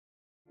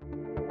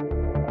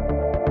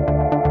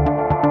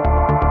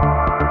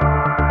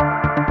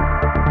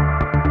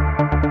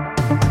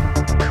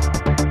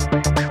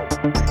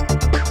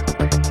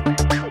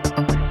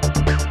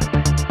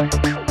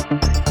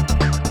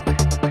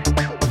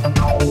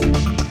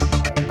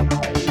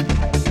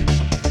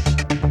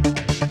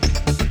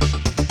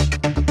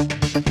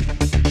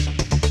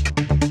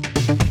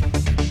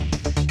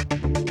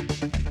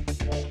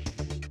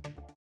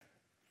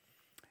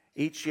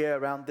each year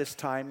around this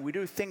time, we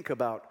do think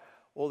about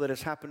all that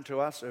has happened to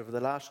us over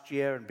the last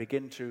year and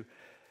begin to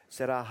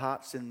set our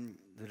hearts in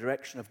the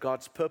direction of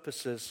God's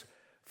purposes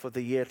for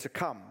the year to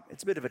come.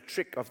 It's a bit of a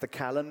trick of the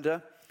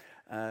calendar.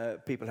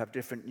 People have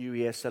different New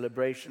Year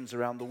celebrations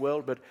around the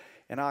world, but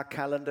in our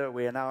calendar,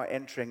 we are now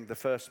entering the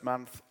first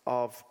month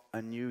of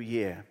a new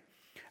year.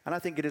 And I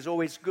think it is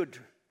always good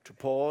to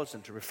pause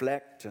and to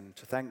reflect and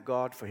to thank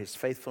God for his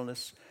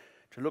faithfulness,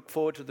 to look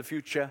forward to the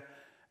future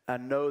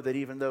and know that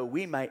even though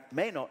we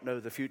may not know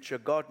the future,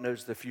 God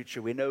knows the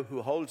future. We know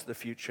who holds the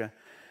future,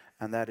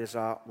 and that is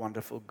our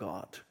wonderful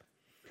God.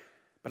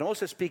 But I'm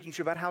also speaking to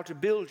you about how to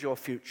build your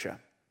future.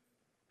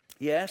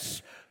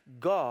 Yes,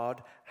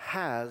 God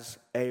has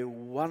a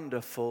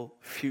wonderful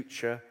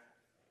future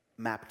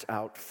mapped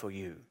out for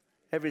you.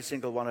 Every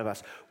single one of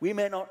us. We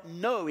may not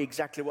know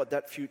exactly what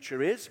that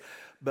future is,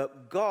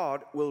 but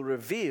God will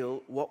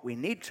reveal what we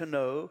need to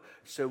know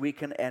so we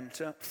can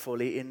enter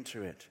fully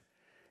into it.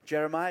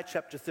 Jeremiah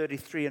chapter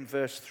 33 and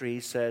verse 3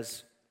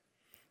 says,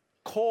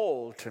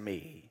 "Call to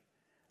me,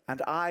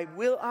 and I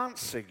will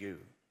answer you,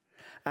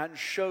 and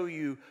show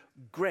you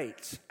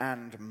great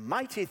and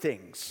mighty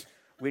things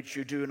which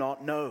you do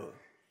not know."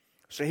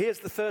 So here's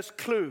the first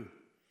clue.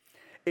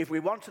 If we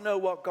want to know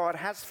what God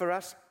has for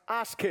us,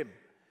 ask him.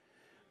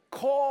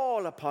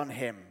 Call upon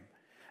him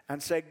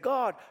and say,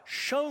 "God,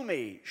 show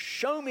me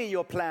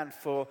your plan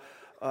for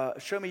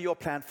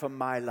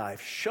my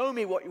life. Show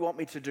me what you want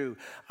me to do.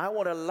 I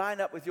want to line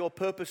up with your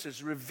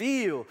purposes.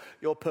 Reveal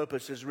your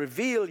purposes.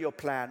 Reveal your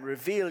plan.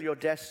 Reveal your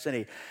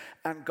destiny."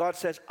 And God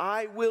says,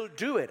 "I will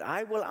do it.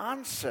 I will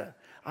answer.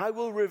 I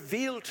will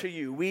reveal to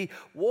you." We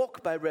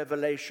walk by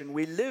revelation.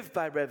 We live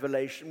by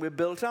revelation. We're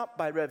built up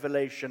by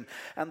revelation.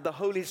 And the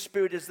Holy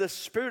Spirit is the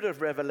Spirit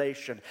of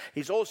revelation.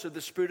 He's also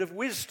the Spirit of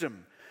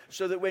wisdom.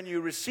 So that when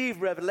you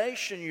receive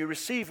revelation, you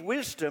receive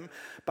wisdom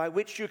by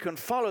which you can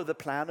follow the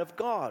plan of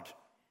God.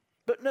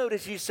 But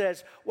notice he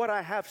says, what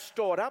I have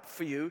stored up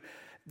for you,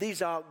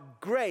 these are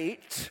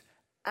great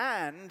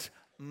and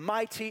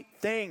mighty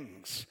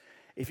things.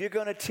 If you're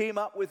going to team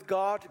up with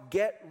God,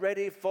 get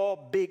ready for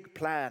big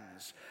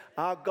plans.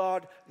 Our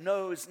God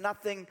knows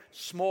nothing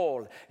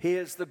small. He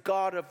is the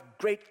God of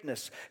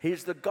greatness.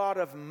 He's the God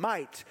of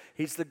might.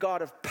 He's the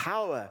God of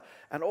power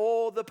and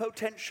all the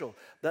potential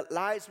that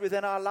lies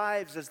within our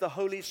lives as the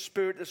Holy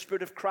Spirit, the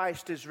Spirit of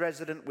Christ, is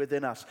resident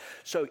within us.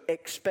 So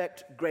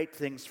expect great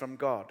things from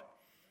God.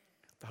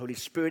 The Holy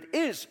Spirit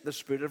is the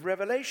Spirit of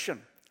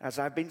revelation. As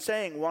I've been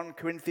saying, 1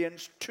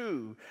 Corinthians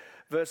 2,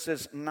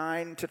 verses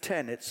 9 to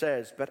 10, it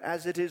says, "But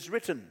as it is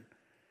written,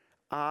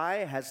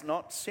 eye has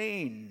not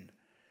seen,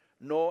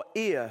 nor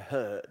ear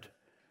heard,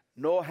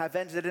 nor have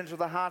entered into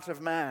the heart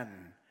of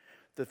man,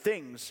 the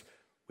things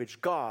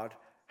which God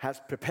has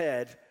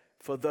prepared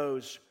for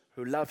those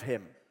who love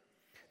him."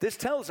 This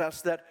tells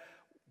us that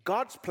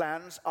God's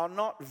plans are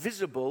not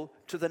visible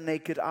to the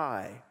naked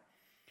eye.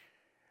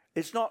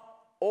 It's not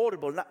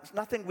audible,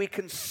 nothing we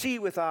can see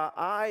with our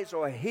eyes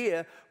or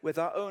hear with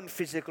our own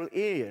physical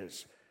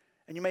ears.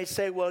 And you may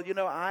say, well,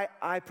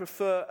 I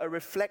prefer a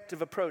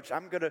reflective approach.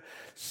 I'm going to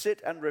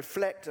sit and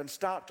reflect and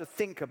start to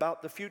think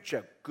about the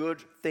future.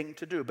 Good thing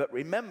to do. But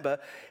remember,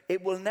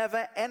 it will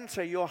never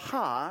enter your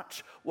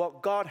heart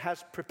what God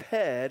has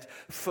prepared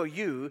for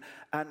you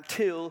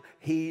until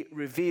he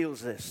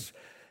reveals this.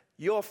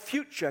 Your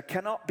future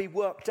cannot be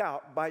worked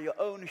out by your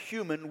own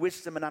human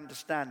wisdom and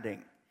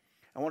understanding.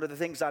 And one of the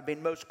things I've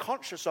been most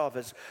conscious of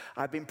as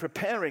I've been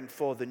preparing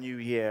for the new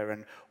year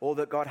and all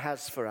that God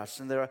has for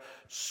us. And there are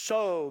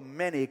so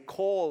many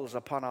calls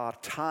upon our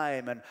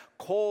time and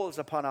calls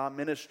upon our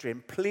ministry.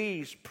 And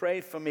please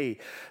pray for me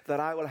that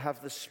I will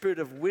have the spirit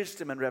of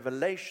wisdom and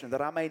revelation,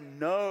 that I may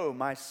know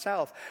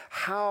myself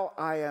how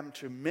I am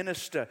to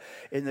minister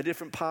in the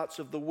different parts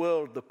of the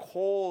world, the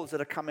calls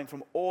that are coming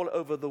from all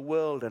over the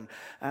world, and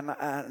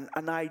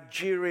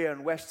Nigeria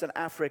and Western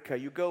Africa.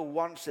 You go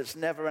once, it's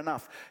never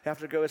enough. You have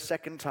to go a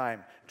second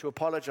time to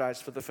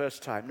apologize for the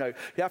first time. No,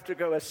 you have to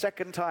go a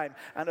second time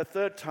and a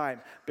third time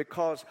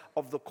because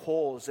of the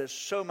calls. There's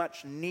so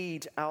much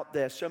need out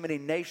there, so many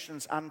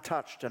nations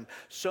untouched and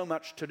so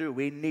much to do.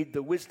 We need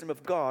the wisdom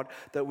of God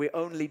that we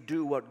only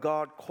do what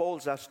God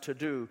calls us to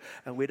do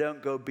and we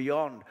don't go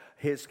beyond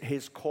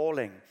his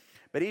calling.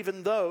 But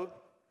even though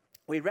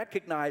we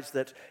recognize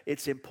that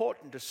it's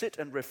important to sit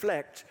and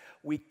reflect,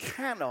 we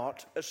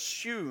cannot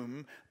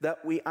assume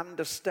that we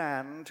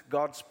understand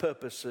God's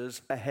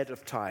purposes ahead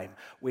of time.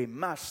 We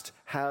must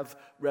have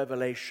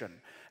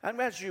revelation. And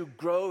as you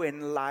grow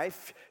in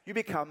life, you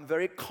become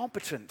very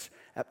competent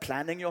at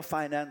planning your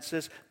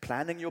finances,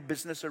 planning your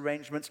business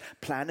arrangements,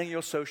 planning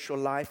your social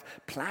life,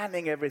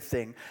 planning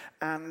everything.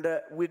 And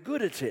we're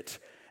good at it.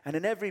 And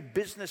in every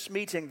business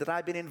meeting that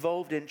I've been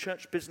involved in,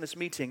 church business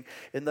meeting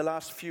in the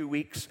last few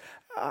weeks,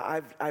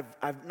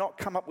 I've not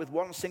come up with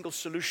one single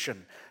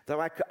solution.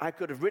 Though I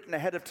could have written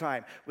ahead of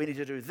time, we need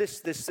to do this,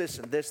 this, this,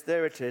 and this.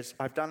 There it is.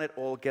 I've done it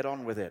all. Get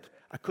on with it.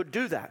 I could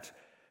do that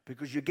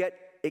because you get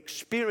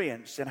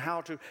experience in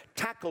how to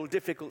tackle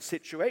difficult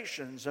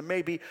situations. And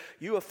maybe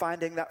you are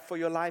finding that for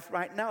your life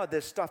right now.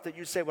 There's stuff that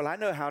you say, well, I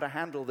know how to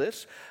handle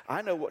this.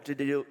 I know what to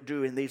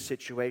do in these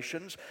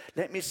situations.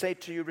 Let me say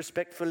to you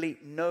respectfully,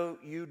 no,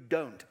 you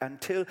don't.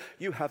 Until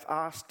you have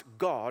asked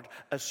God,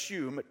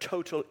 assume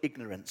total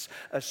ignorance,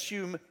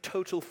 assume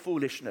total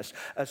foolishness,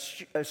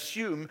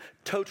 assume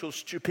total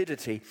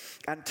stupidity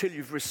until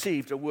you've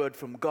received a word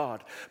from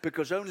God.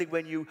 Because only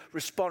when you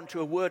respond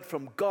to a word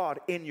from God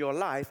in your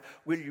life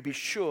will you be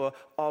sure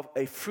of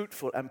a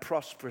fruitful and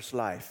prosperous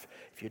life.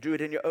 If you do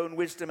it in your own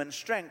wisdom and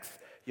strength,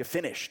 you're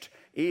finished.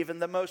 Even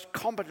the most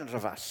competent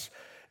of us,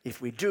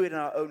 if we do it in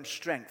our own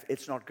strength,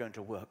 it's not going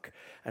to work.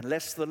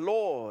 Unless the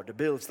Lord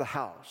builds the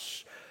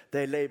house,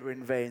 they labor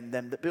in vain,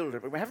 them that build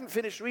it. But we haven't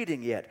finished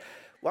reading yet.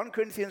 1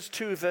 Corinthians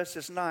 2,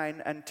 verses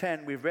 9 and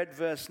 10. We've read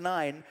verse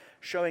 9,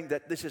 showing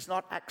that this is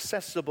not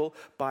accessible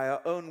by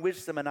our own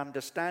wisdom and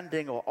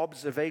understanding or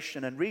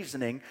observation and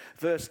reasoning.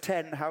 Verse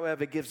 10,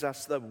 however, gives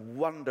us the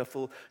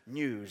wonderful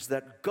news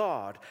that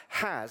God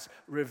has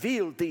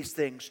revealed these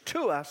things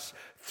to us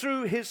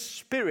through his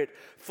Spirit.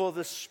 For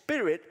the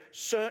Spirit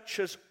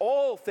searches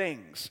all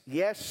things,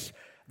 yes,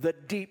 the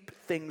deep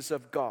things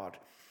of God.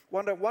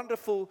 What a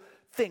wonderful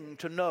thing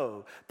to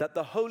know that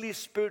the Holy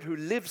Spirit who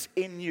lives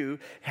in you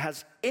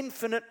has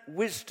infinite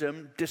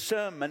wisdom,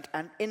 discernment,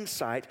 and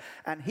insight,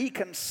 and he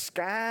can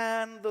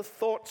scan the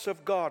thoughts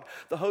of God.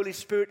 The Holy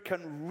Spirit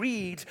can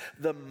read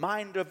the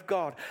mind of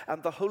God,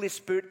 and the Holy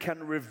Spirit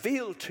can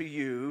reveal to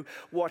you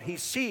what he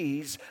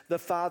sees the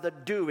Father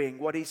doing,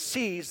 what he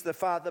sees the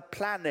Father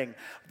planning.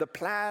 The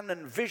plan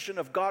and vision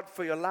of God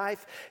for your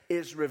life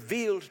is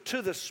revealed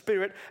to the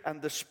Spirit,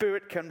 and the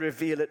Spirit can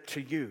reveal it to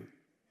you.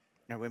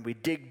 Now, when we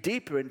dig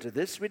deeper into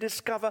this, we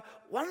discover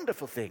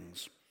wonderful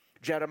things.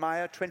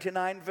 Jeremiah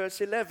 29,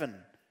 verse 11.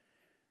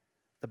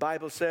 The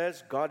Bible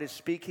says, God is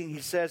speaking, he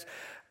says,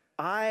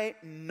 I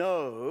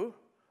know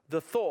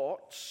the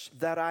thoughts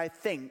that I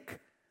think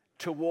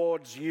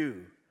towards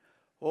you.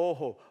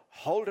 Oh,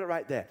 hold it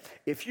right there.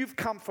 If you've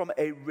come from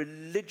a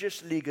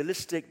religious,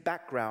 legalistic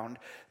background,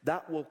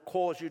 that will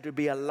cause you to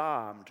be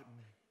alarmed.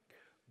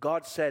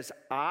 God says,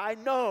 I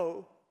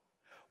know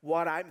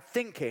what I'm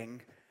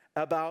thinking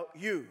about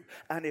you.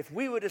 And if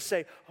we were to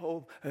say,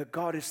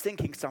 God is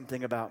thinking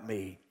something about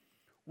me,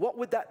 what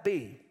would that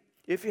be?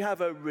 If you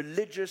have a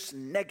religious,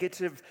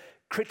 negative,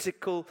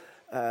 critical,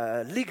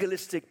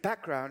 legalistic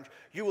background,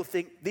 you will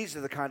think these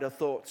are the kind of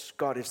thoughts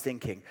God is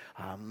thinking.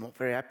 I'm not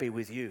very happy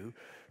with you.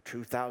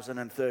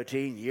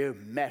 2013, you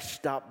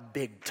messed up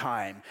big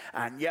time,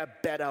 and you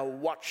better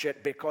watch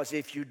it, because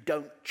if you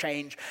don't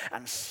change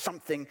and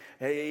something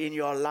in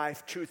your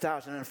life,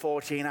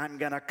 2014, I'm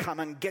going to come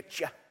and get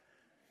you.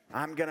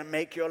 I'm going to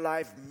make your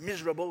life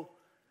miserable.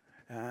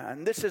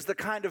 And this is the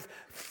kind of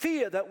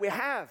fear that we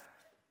have,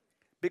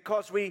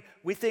 because we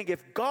think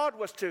if God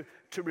was to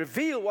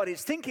reveal what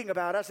he's thinking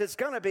about us, it's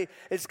going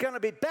to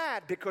be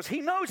bad, because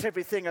he knows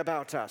everything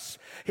about us.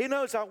 He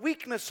knows our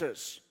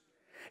weaknesses.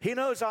 He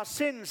knows our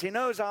sins. He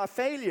knows our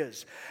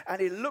failures.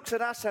 And he looks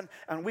at us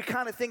and we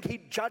kind of think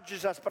he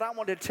judges us. But I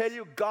want to tell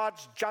you,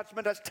 God's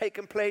judgment has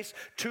taken place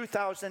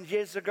 2,000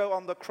 years ago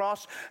on the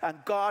cross. And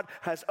God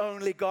has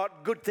only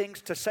got good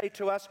things to say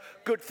to us,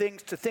 good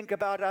things to think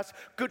about us,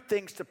 good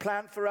things to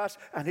plan for us.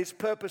 And his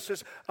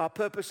purposes are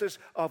purposes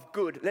of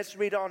good. Let's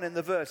read on in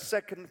the verse.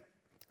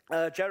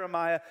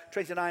 Jeremiah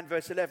 29,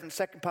 verse 11,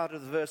 second part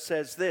of the verse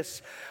says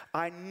this: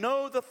 I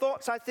know the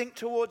thoughts I think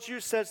towards you,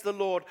 says the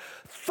Lord,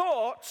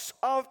 thoughts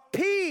of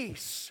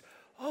peace.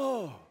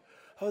 Oh,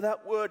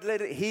 that word,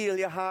 let it heal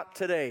your heart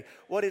today.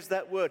 What is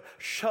that word?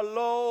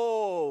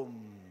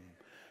 Shalom.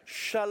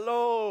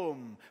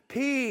 Shalom,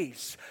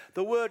 peace.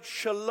 The word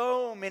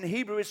shalom in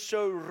Hebrew is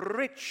so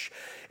rich.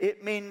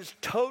 It means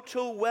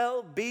total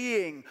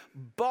well-being,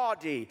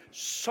 body,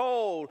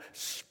 soul,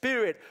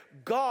 spirit.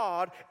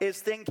 God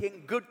is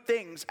thinking good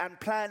things and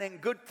planning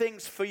good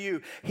things for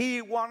you.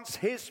 He wants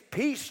his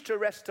peace to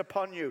rest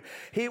upon you.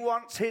 He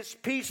wants his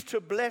peace to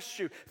bless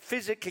you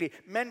physically,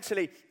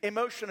 mentally,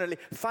 emotionally,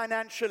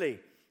 financially.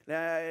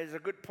 It's a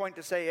good point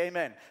to say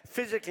amen.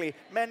 Physically,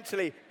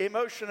 mentally,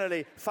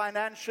 emotionally,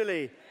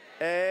 financially.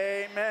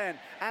 Amen.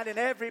 And in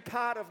every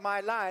part of my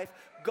life,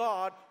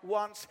 God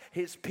wants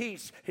his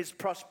peace, his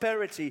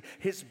prosperity,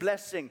 his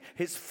blessing,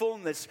 his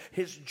fullness,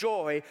 his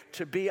joy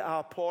to be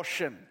our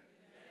portion.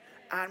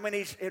 And when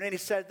he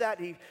said that,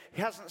 he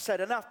hasn't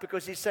said enough,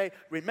 because he say,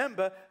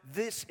 remember,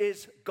 this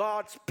is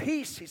God's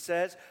peace, he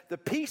says. The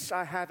peace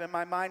I have in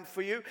my mind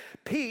for you,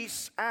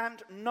 peace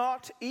and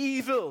not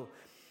evil.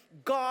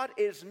 God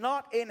is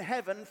not in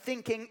heaven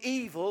thinking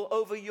evil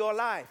over your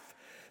life,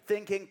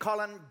 thinking,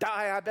 Colin,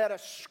 I better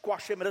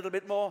squash him a little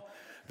bit more,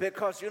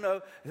 because,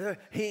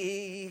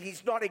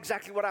 he's not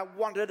exactly what I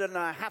wanted, and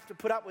I have to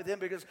put up with him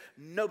because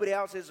nobody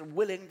else is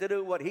willing to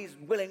do what he's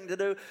willing to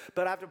do,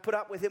 but I have to put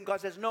up with him.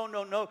 God says,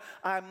 no,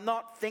 I'm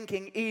not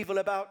thinking evil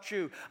about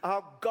you.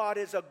 Our God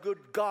is a good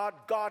God.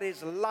 God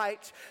is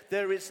light.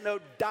 There is no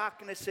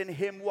darkness in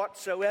him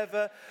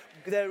whatsoever.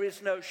 There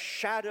is no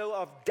shadow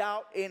of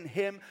doubt in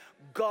him.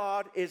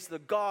 God is the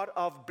God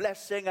of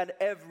blessing, and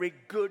every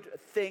good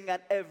thing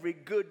and every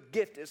good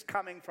gift is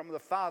coming from the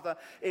Father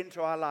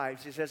into our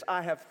lives. He says,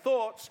 I have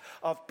thoughts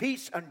of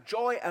peace and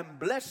joy and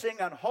blessing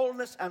and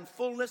wholeness and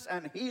fullness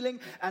and healing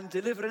and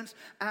deliverance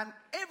and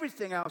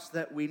everything else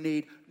that we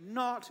need,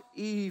 not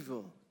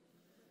evil.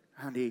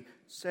 And he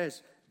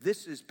says,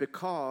 this is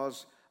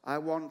because I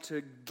want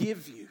to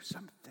give you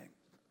something.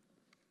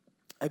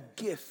 A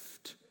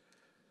gift.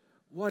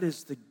 What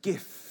is the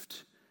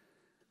gift?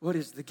 What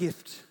is the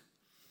gift?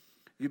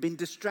 You've been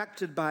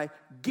distracted by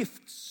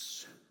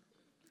gifts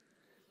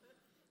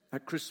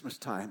at Christmas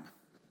time.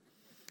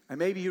 And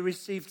maybe you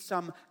received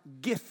some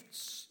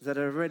gifts that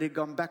have already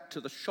gone back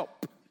to the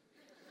shop.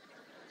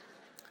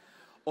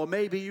 Or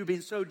maybe you've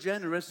been so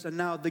generous and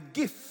now the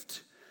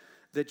gift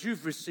that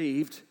you've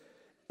received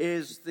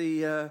is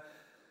the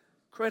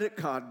credit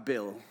card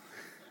bill.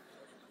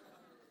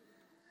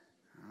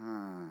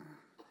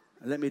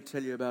 Let me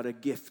tell you about a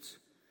gift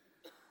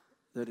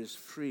that is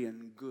free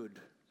and good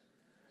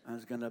and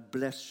is going to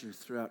bless you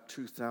throughout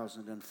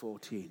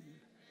 2014.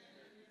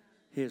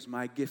 Here's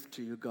my gift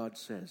to you, God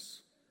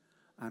says.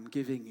 I'm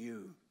giving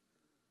you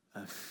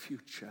a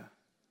future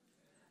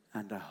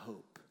and a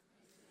hope.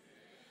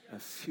 A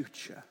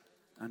future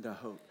and a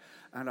hope.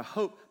 And a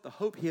hope, the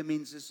hope here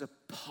means it's a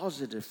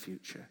positive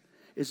future.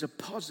 It's a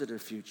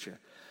positive future.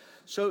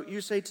 So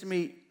you say to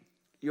me,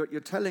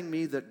 you're telling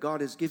me that God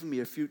has given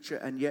me a future,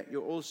 and yet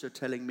you're also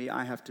telling me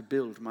I have to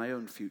build my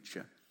own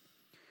future.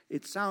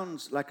 It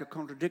sounds like a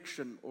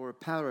contradiction or a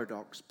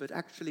paradox, but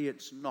actually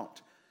it's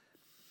not.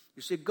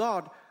 You see,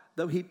 God,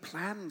 though he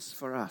plans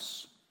for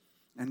us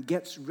and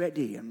gets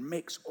ready and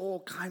makes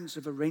all kinds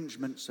of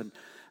arrangements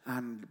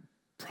and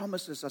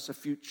promises us a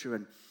future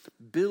and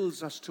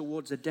builds us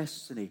towards a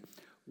destiny,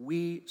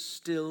 we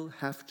still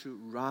have to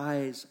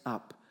rise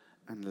up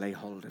and lay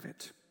hold of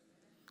it.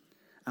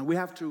 And we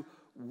have to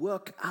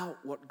work out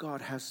what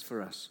God has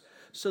for us.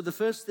 So the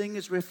first thing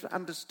is we have to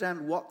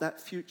understand what that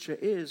future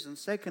is. And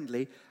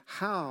secondly,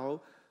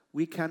 how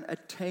we can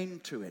attain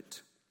to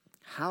it.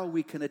 How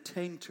we can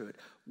attain to it.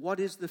 What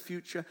is the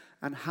future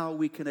and how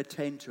we can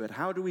attain to it?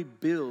 How do we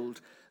build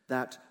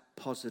that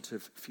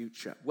positive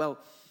future? Well,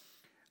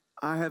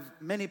 I have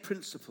many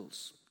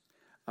principles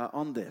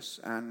on this.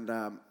 And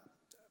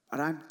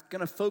I'm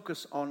going to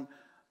focus on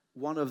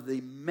one of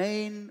the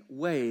main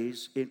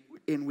ways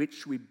in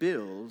which we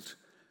build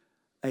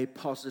a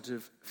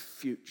positive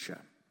future.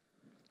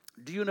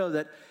 Do you know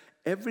that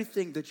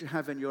everything that you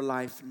have in your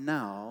life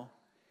now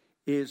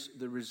is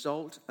the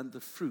result and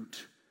the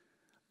fruit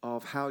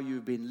of how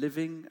you've been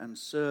living and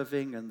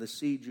serving and the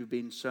seed you've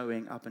been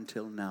sowing up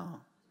until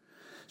now?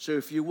 So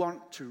if you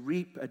want to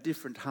reap a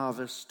different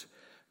harvest,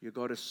 you've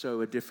got to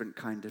sow a different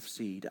kind of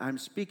seed. I'm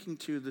speaking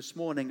to you this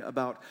morning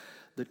about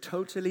the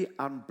totally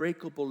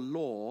unbreakable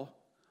law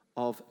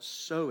of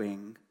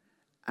sowing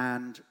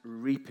and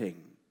reaping.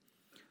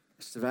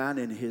 Mr. Van,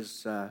 in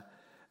his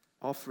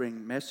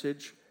offering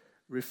message,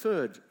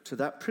 referred to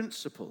that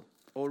principle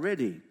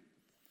already.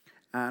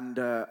 And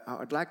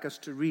I'd like us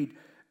to read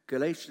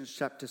Galatians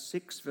chapter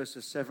 6,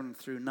 verses 7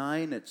 through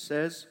 9. It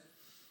says,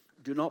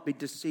 do not be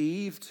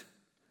deceived.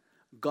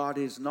 God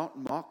is not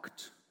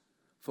mocked.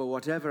 For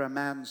whatever a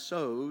man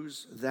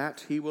sows,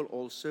 that he will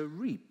also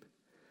reap.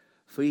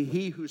 For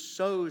he who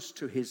sows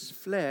to his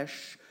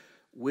flesh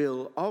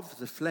will of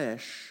the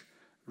flesh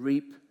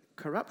reap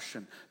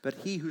corruption. But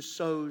he who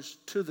sows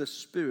to the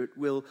Spirit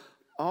will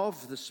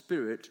of the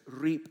Spirit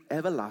reap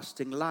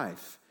everlasting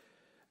life.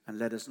 And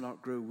let us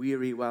not grow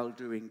weary while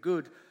doing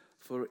good,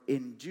 for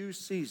in due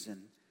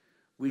season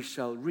we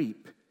shall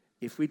reap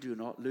if we do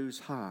not lose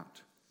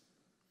heart.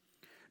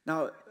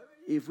 Now,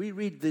 if we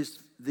read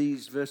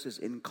these verses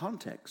in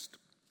context,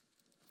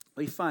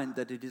 we find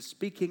that it is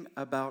speaking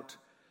about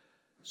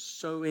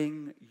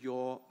sowing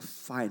your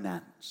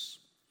finance.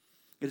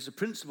 It is a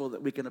principle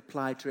that we can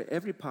apply to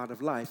every part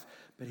of life,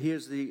 but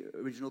here's the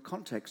original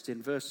context.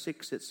 In verse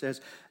 6 it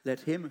says,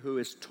 let him who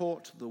is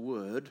taught the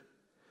word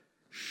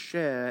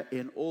share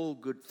in all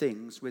good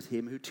things with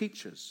him who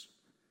teaches.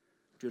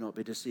 Do not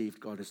be deceived,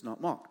 God is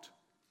not mocked.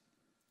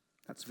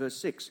 That's verse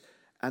 6.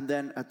 And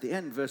then at the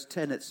end, verse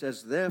 10, it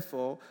says,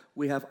 therefore,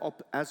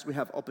 as we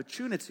have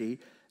opportunity,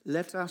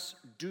 let us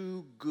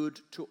do good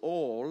to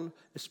all,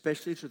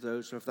 especially to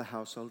those of the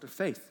household of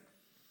faith.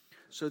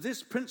 So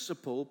this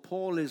principle,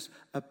 Paul is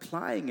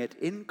applying it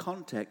in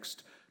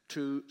context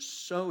to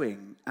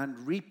sowing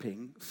and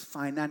reaping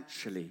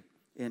financially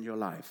in your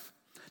life.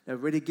 Now,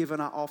 we've already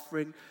given our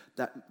offering.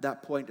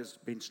 That point has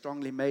been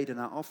strongly made in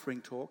our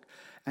offering talk.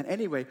 And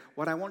anyway,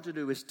 what I want to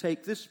do is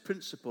take this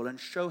principle and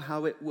show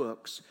how it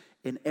works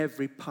in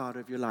every part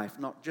of your life,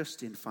 not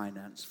just in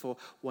finance. For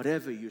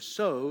whatever you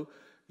sow,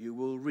 you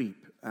will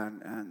reap.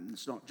 And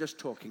it's not just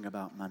talking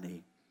about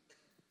money.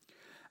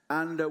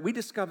 And we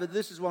discovered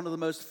this is one of the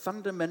most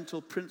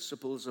fundamental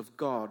principles of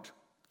God.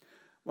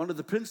 One of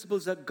the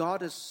principles that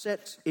God has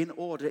set in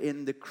order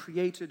in the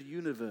created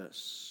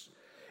universe.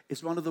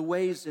 It's one of the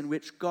ways in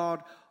which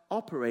God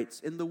operates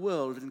in the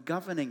world and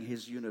governing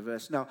his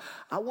universe. Now,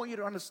 I want you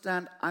to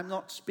understand, I'm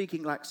not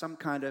speaking like some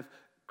kind of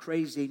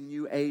crazy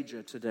new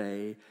ager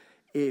today.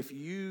 If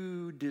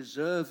you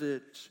deserve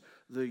it,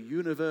 the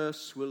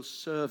universe will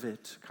serve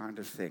it kind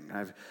of thing.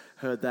 I've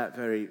heard that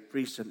very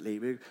recently.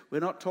 We're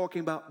not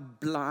talking about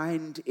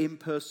blind,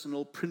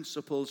 impersonal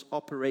principles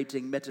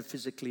operating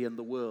metaphysically in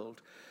the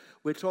world.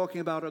 We're talking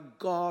about a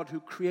God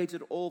who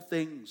created all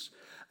things,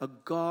 a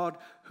God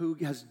who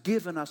has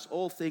given us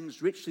all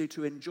things richly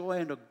to enjoy,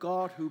 and a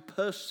God who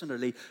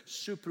personally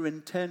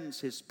superintends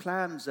his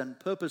plans and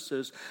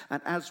purposes,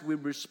 and as we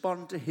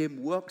respond to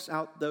him, works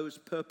out those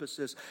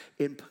purposes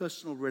in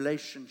personal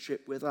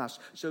relationship with us.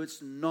 So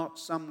it's not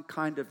some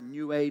kind of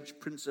new age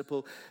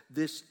principle.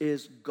 This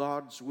is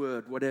God's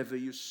word. Whatever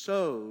you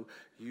sow,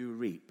 you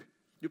reap.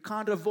 You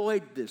can't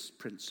avoid this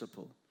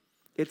principle.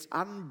 It's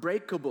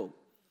unbreakable.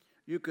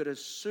 You could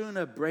as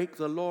sooner break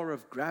the law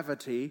of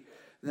gravity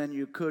than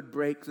you could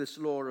break this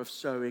law of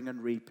sowing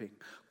and reaping.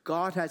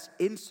 God has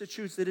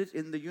instituted it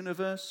in the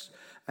universe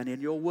and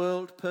in your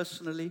world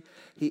personally.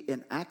 He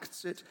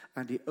enacts it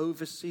and he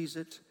oversees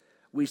it.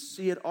 We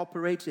see it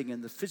operating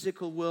in the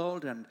physical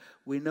world, and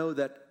we know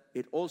that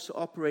it also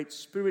operates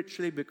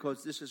spiritually,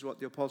 because this is what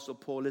the Apostle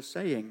Paul is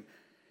saying.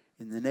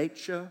 In the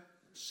nature,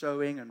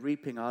 sowing and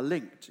reaping are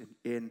linked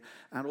in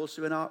and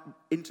also in our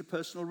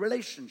interpersonal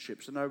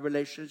relationships and our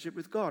relationship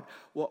with God.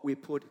 What we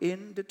put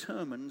in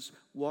determines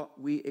what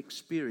we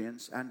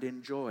experience and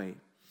enjoy.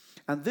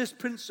 And this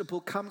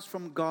principle comes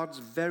from God's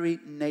very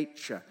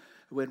nature.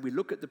 When we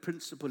look at the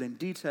principle in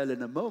detail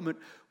in a moment,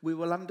 we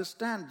will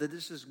understand that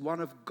this is one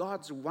of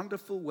God's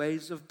wonderful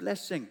ways of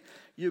blessing.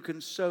 You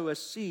can sow a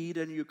seed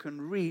and you can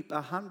reap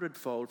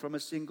 100-fold from a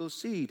single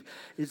seed.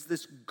 It's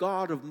this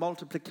God of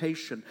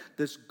multiplication,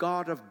 this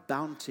God of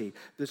bounty,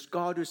 this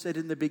God who said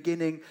in the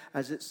beginning,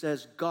 as it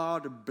says,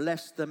 God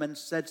blessed them and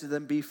said to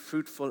them, be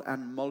fruitful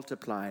and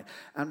multiply.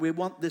 And we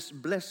want this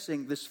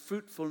blessing, this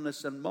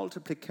fruitfulness and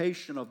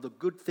multiplication of the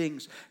good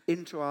things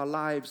into our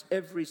lives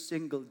every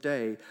single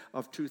day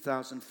of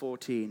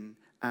 2014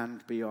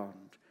 and beyond.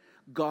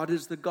 God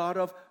is the God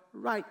of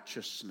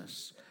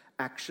righteousness.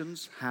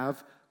 Actions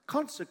have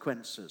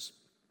consequences.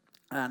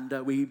 And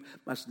we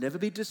must never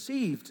be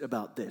deceived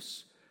about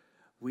this.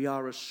 We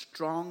are a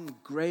strong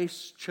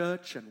grace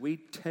church, and we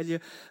tell you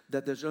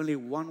that there's only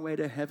one way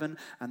to heaven,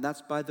 and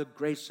that's by the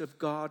grace of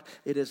God.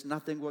 It has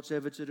nothing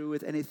whatsoever to do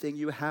with anything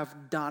you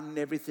have done,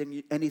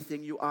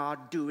 anything you are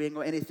doing,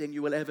 or anything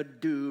you will ever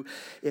do.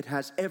 It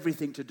has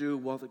everything to do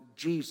with what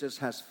Jesus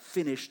has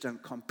finished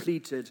and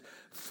completed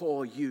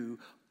for you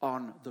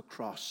on the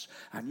cross.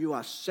 And you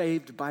are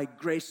saved by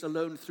grace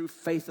alone, through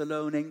faith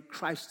alone, in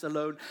Christ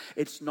alone.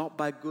 It's not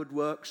by good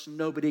works.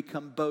 Nobody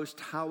can boast.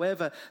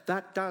 However,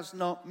 that does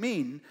not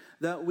mean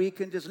that we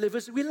can just live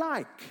as we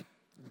like.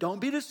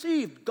 Don't be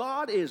deceived.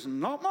 God is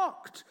not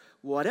mocked.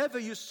 Whatever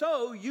you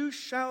sow, you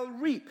shall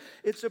reap.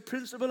 It's a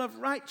principle of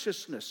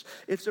righteousness.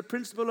 It's a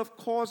principle of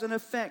cause and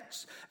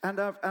effects and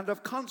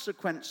of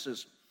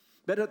consequences.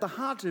 But at the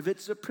heart of it,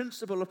 it's a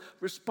principle of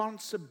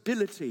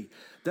responsibility,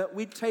 that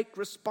we take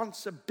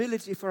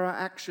responsibility for our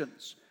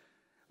actions.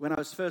 When I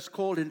was first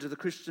called into the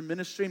Christian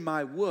ministry,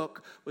 my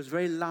work was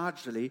very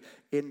largely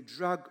in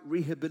drug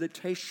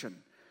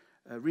rehabilitation.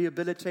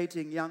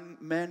 Rehabilitating young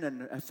men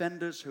and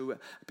offenders,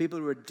 people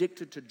who are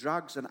addicted to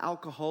drugs and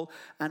alcohol,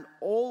 and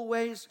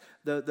always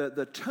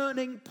the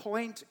turning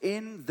point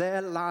in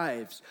their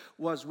lives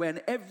was when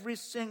every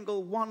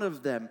single one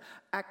of them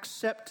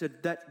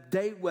accepted that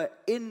they were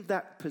in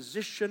that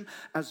position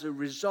as a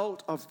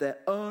result of their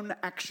own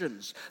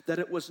actions, that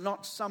it was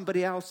not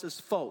somebody else's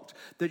fault,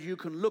 that you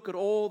can look at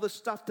all the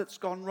stuff that's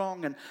gone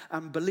wrong,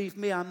 and believe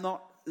me, I'm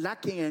not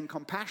lacking in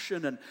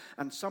compassion,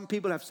 and some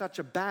people have such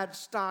a bad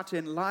start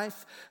in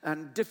life,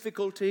 and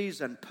difficulties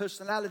and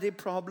personality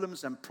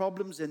problems and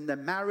problems in their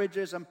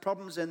marriages and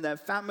problems in their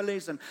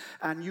families,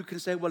 and you can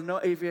say, well, no,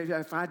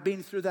 if I'd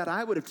been through that,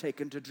 I would have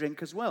taken to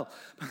drink as well.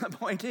 But the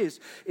point is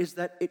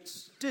that it's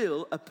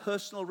still a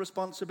personal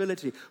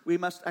responsibility. We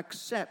must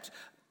accept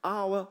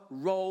our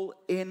role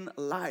in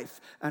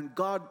life. And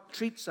God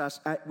treats us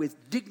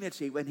with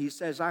dignity when he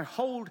says, I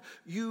hold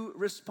you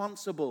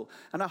responsible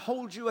and I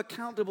hold you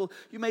accountable.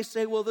 You may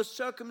say, well, the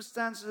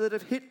circumstances that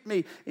have hit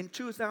me in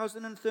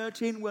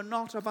 2013 were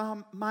not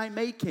of my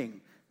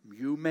making.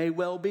 You may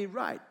well be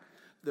right,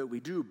 though we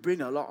do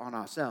bring a lot on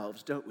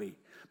ourselves, don't we?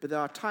 But there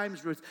are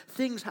times where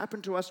things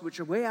happen to us which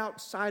are way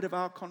outside of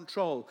our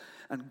control,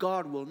 and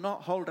God will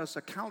not hold us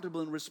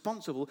accountable and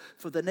responsible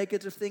for the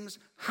negative things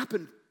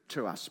happen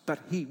to us, but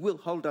he will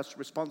hold us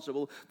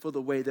responsible for the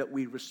way that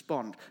we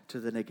respond to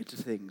the negative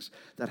things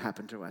that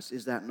happen to us.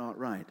 Is that not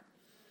right?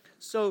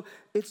 So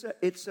it's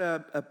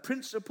a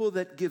principle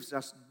that gives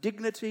us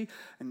dignity,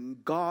 and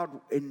God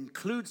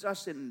includes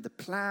us in the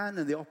plan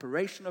and the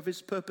operation of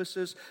his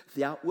purposes,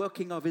 the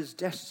outworking of his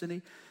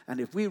destiny. And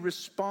if we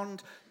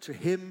respond to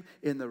him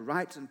in the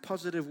right and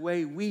positive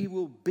way, we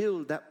will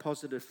build that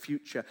positive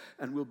future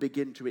and we'll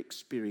begin to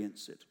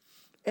experience it.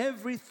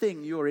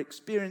 Everything you're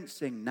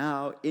experiencing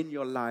now in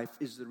your life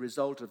is the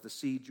result of the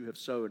seed you have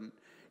sown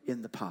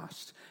in the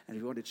past. And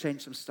if you want to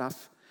change some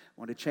stuff,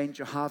 want to change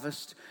your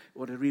harvest,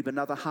 want to reap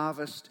another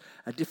harvest,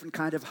 a different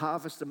kind of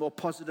harvest, a more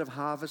positive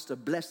harvest, a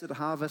blessed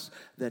harvest,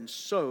 then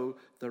sow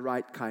the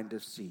right kind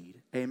of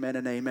seed. Amen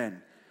and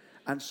amen.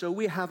 And so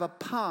we have a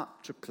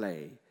part to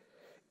play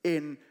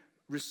in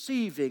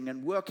receiving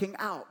and working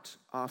out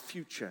our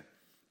future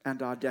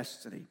and our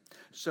destiny.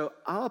 So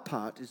our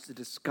part is to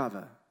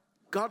discover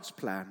God's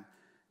plan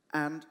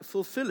and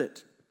fulfill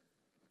it.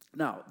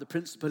 Now, the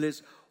principle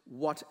is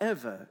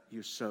whatever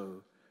you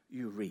sow,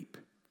 you reap.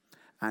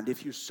 And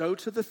if you sow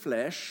to the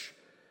flesh,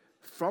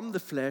 from the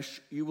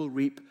flesh you will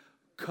reap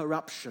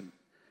corruption.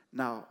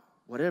 Now,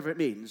 whatever it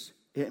means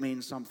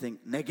something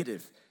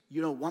negative.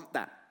 You don't want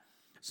that.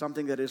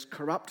 Something that is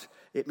corrupt,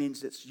 it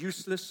means it's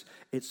useless,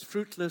 it's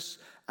fruitless,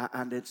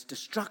 and it's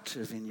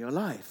destructive in your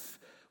life.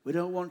 We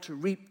don't want to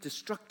reap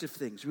destructive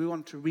things. We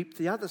want to reap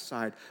the other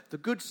side, the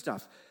good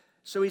stuff.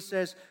 So he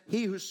says,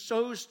 he who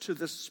sows to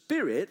the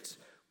Spirit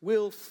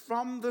will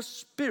from the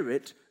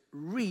Spirit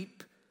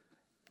reap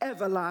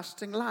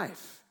everlasting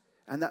life.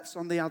 And that's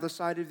on the other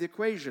side of the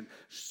equation.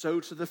 Sow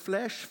to the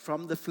flesh,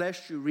 from the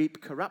flesh you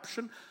reap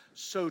corruption.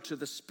 Sow to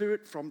the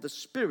Spirit, from the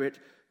Spirit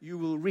you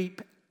will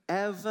reap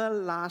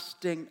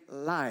everlasting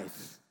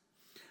life.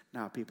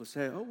 Now people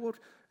say, oh, what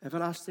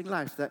everlasting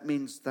life? That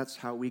means that's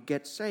how we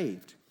get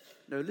saved.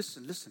 No,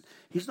 listen.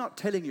 He's not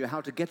telling you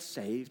how to get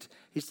saved.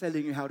 He's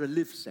telling you how to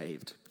live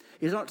saved.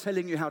 He's not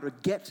telling you how to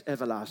get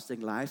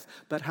everlasting life,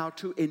 but how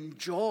to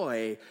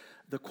enjoy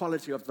the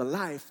quality of the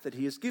life that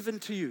he has given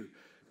to you.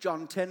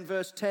 John 10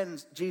 verse 10,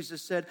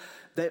 Jesus said,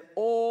 "They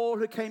all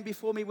who came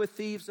before me were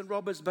thieves and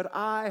robbers, but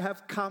I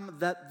have come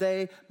that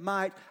they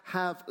might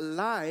have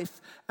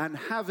life and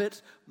have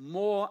it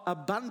more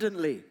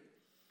abundantly."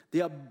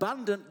 The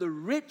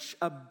rich,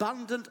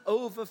 abundant,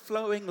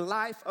 overflowing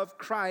life of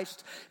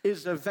Christ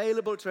is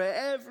available to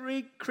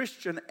every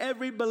Christian,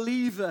 every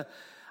believer.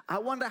 I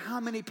wonder how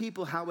many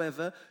people,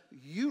 however,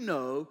 you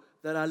know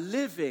that are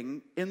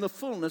living in the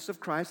fullness of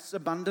Christ's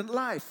abundant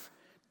life.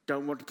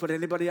 Don't want to put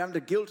anybody under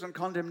guilt and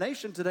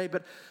condemnation today,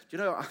 but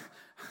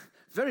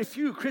very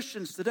few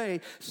Christians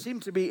today seem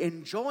to be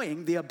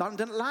enjoying the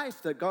abundant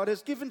life that God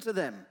has given to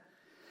them.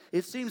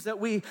 It seems that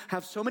we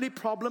have so many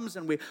problems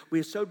and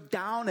we're so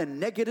down and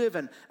negative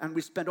and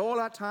we spend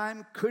all our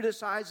time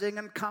criticizing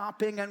and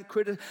carping and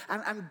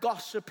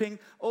gossiping.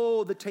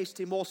 Oh, the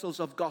tasty morsels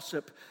of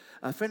gossip.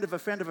 A friend of a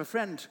friend of a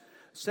friend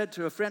said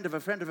to a friend of a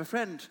friend of a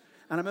friend,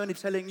 and I'm only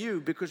telling you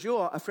because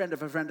you're a friend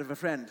of a friend of a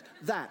friend,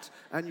 that.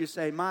 And you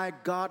say, my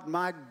God,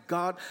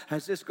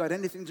 has this got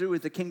anything to do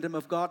with the kingdom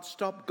of God?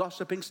 Stop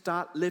gossiping,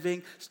 start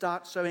living,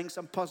 start sowing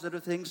some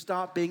positive things,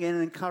 start being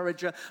an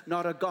encourager,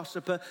 not a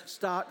gossiper.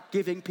 Start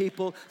giving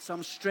people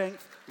some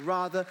strength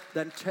rather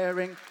than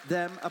tearing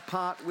them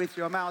apart with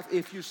your mouth.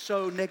 If you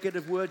sow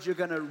negative words, you're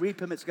going to reap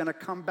them. It's going to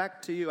come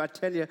back to you. I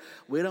tell you,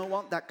 we don't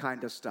want that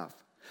kind of stuff.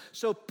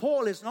 So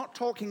Paul is not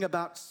talking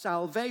about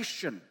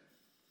salvation.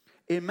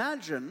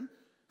 Imagine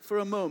for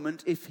a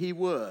moment if he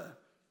were.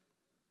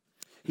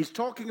 He's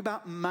talking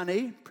about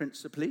money,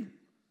 principally.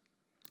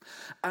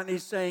 And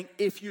he's saying,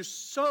 if you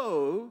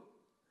sow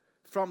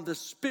from the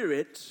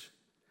Spirit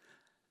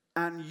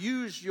and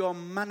use your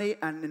money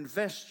and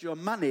invest your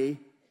money,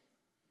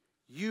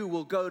 you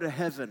will go to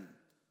heaven.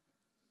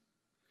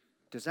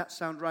 Does that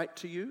sound right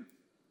to you?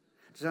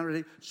 Does that sound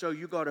right? So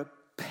you got to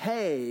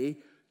pay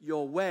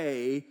your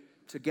way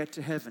to get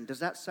to heaven. Does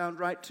that sound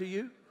right to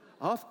you?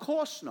 Of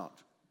course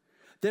not.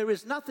 There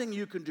is nothing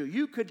you can do.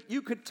 You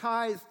could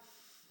tithe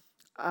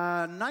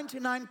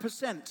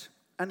 99%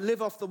 and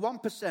live off the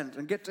 1%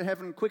 and get to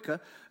heaven quicker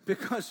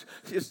because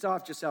you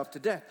starved yourself to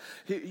death.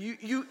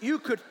 You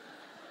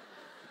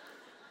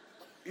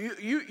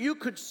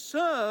could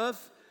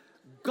serve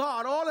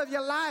God all of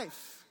your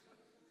life.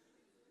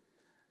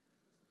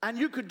 And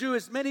you could do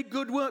as many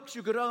good works.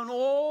 You could own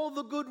all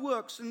the good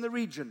works in the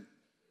region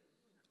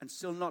and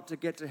still not to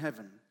get to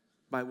heaven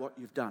by what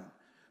you've done.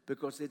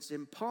 Because it's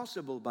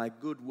impossible by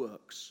good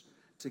works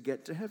to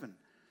get to heaven.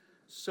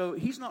 So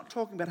he's not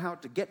talking about how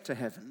to get to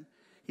heaven.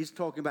 He's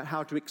talking about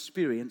how to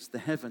experience the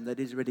heaven that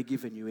is already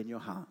given you in your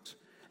heart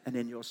and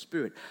in your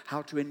spirit.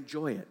 How to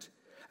enjoy it.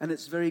 And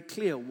it's very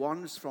clear,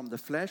 one's from the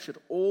flesh. It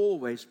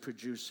always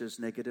produces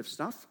negative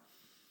stuff.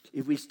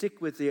 If we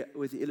stick with the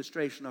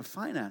illustration of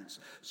finance,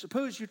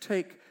 suppose you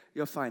take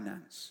your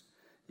finance.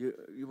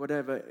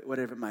 Whatever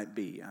it might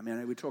be. I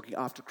mean, we're talking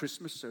after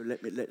Christmas, so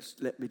let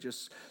me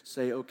just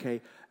say, okay,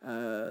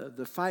 the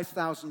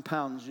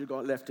 £5,000 you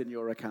got left in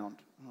your account.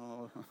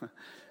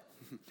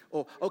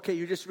 Or, okay,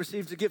 you just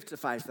received a gift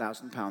of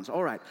 £5,000.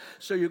 All right,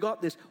 so you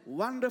got this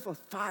wonderful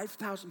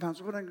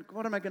 £5,000.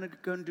 What am I going to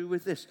go and do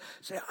with this?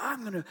 Say,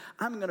 I'm going to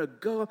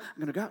go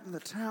out in the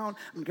town.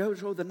 I'm going to go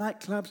to all the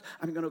nightclubs.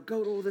 I'm going to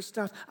go to all this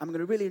stuff. I'm going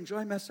to really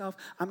enjoy myself.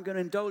 I'm going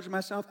to indulge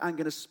myself. I'm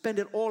going to spend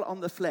it all on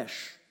the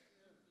flesh.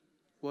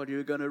 What are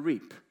you going to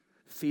reap?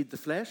 Feed the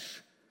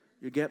flesh?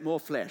 You get more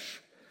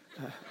flesh.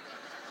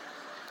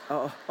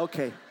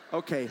 Okay.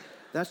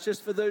 That's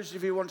just for those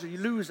of you who want to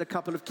lose a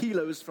couple of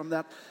kilos from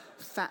that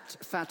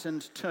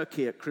fattened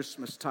turkey at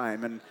Christmas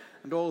time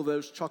and all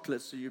those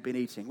chocolates that you've been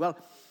eating. Well,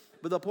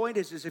 but the point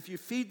is if you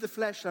feed the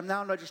flesh, I'm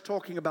now not just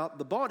talking about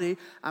the body,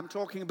 I'm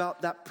talking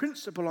about that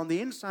principle on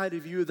the inside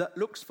of you that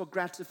looks for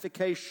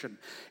gratification.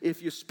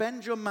 If you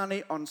spend your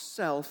money on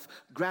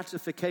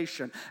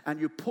self-gratification and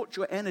you put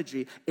your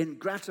energy in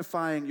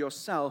gratifying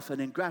yourself and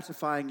in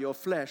gratifying your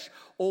flesh,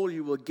 all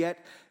you will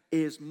get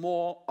is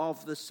more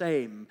of the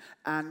same,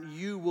 and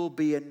you will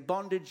be in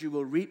bondage, you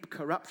will reap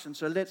corruption.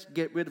 So let's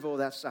get rid of all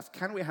that stuff.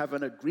 Can we have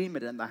an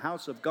agreement in the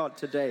house of God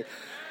today?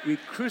 We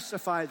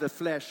crucify the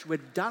flesh, we're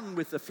done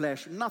with the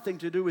flesh, nothing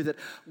to do with it.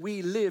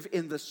 We live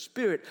in the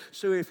Spirit.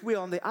 So if we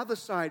on the other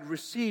side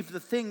receive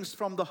the things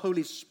from the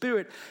Holy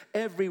Spirit,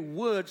 every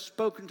word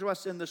spoken to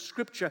us in the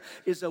Scripture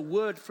is a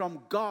word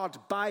from God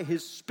by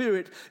His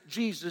Spirit.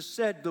 Jesus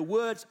said, the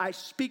words I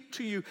speak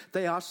to you,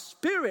 they are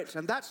spirit,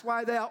 and that's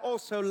why they are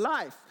also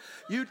life.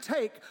 You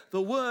take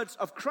the words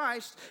of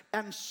Christ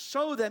and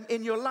sow them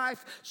in your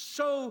life,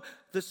 sow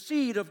the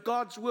seed of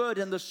God's word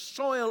in the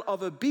soil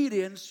of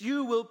obedience,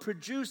 you will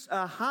produce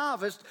a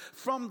harvest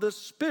from the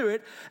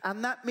Spirit,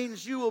 and that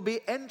means you will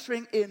be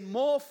entering in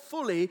more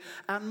fully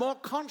and more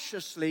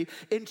consciously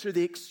into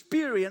the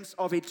experience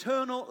of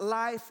eternal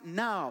life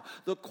now.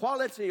 The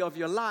quality of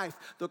your life,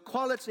 the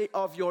quality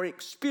of your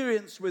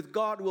experience with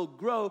God will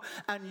grow,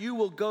 and you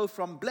will go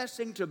from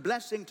blessing to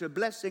blessing to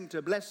blessing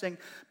to blessing,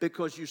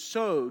 because you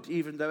sowed,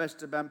 even though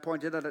Esteban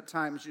pointed out at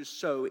times you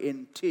sow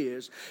in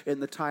tears, in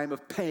the time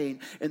of pain,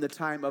 in the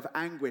time of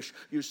anguish,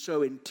 you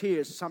sow in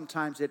tears.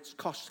 Sometimes it's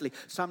costly,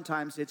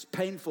 sometimes it's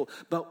painful,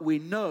 but we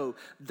know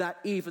that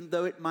even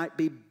though it might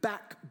be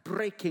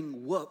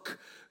back-breaking work,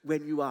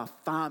 when you are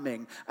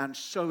farming and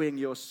sowing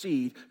your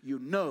seed, you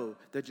know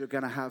that you're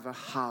going to have a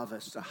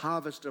harvest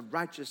of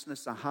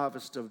righteousness, a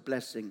harvest of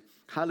blessing.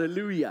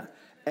 Hallelujah.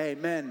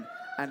 Amen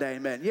and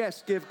amen.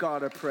 Yes, give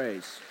God a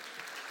praise.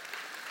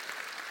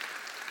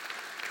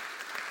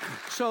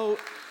 So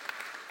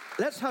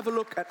let's have a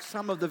look at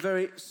some of the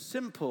very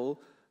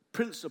simple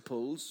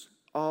principles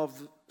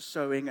of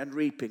sowing and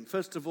reaping.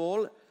 First of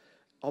all,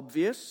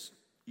 obvious,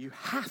 you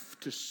have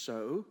to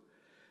sow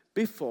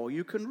before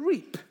you can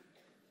reap.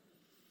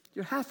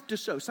 You have to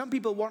sow. Some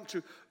people want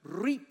to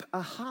reap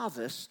a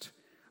harvest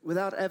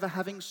without ever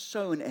having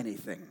sown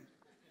anything.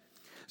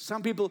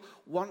 Some people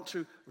want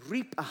to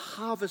reap a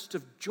harvest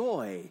of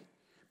joy,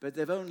 but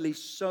they've only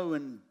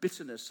sown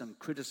bitterness and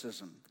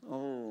criticism.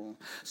 Oh,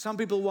 some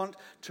people want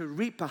to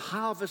reap a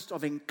harvest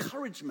of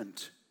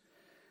encouragement,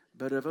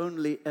 but have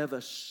only ever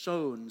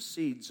sown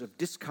seeds of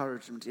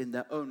discouragement in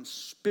their own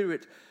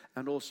spirit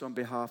and also on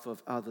behalf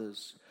of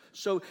others.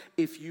 So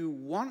if you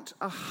want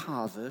a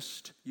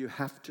harvest, you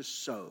have to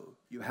sow.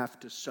 You have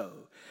to sow.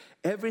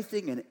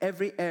 Everything in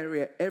every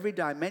area, every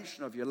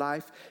dimension of your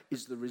life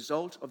is the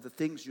result of the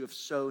things you have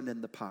sown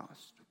in the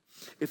past.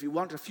 If you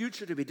want a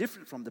future to be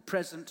different from the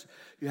present,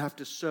 you have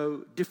to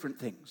sow different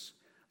things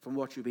from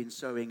what you've been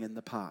sowing in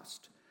the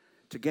past.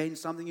 To gain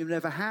something you've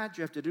never had,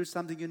 you have to do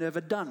something you've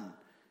never done.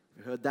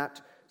 You've heard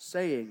that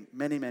saying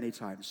many, many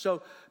times.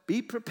 So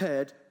be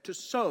prepared to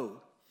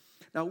sow.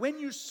 Now, when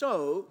you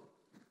sow,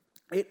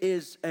 it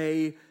is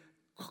a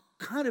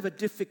kind of a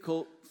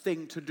difficult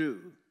thing to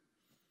do,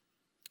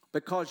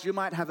 because you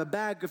might have a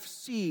bag of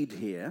seed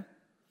here,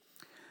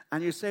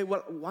 and you say,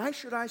 well, why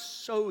should I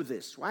sow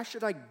this? Why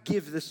should I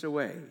give this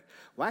away?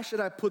 Why should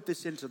I put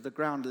this into the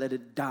ground and let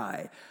it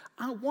die?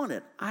 I want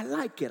it. I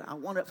like it. I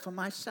want it for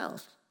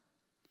myself.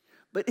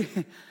 But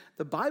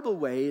the Bible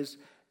way is,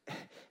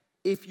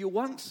 if you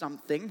want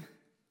something,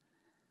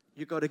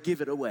 you've got to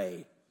give it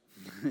away.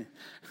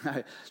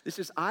 This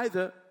is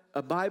either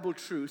a Bible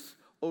truth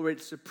or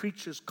it's a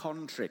preacher's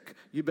con trick.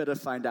 You better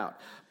find out.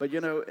 But,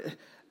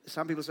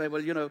 some people say,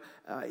 well,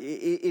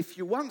 if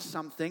you want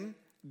something,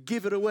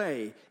 give it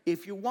away.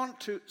 If you want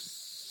to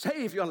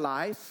save your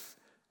life,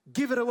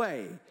 give it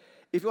away.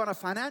 If you want a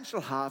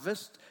financial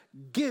harvest,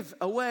 give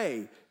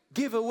away.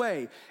 Give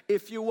away.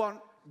 If you want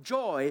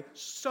joy,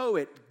 sow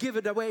it, give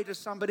it away to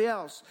somebody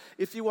else.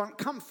 If you want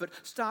comfort,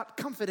 start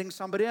comforting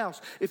somebody else.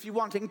 If you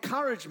want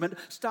encouragement,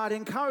 start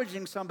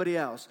encouraging somebody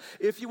else.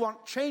 If you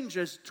want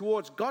changes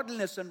towards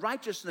godliness and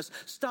righteousness,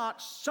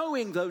 start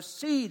sowing those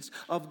seeds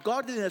of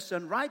godliness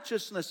and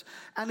righteousness.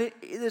 And it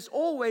is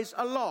always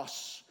a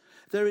loss.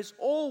 There is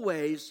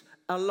always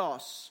a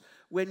loss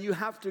when you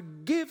have to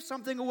give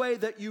something away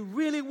that you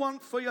really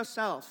want for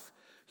yourself.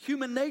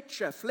 Human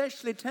nature,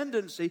 fleshly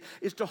tendency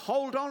is to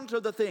hold on to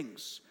the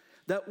things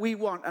that we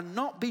want and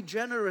not be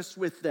generous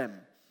with them,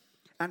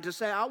 and to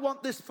say, I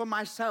want this for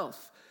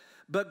myself.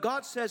 But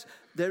God says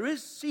there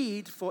is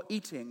seed for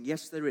eating.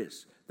 Yes, there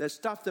is. There's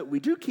stuff that we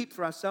do keep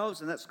for ourselves,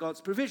 and that's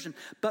God's provision.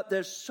 But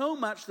there's so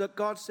much that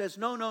God says,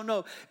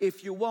 no.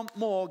 If you want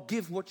more,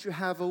 give what you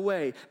have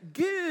away.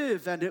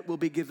 Give, and it will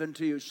be given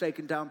to you,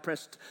 shaken down,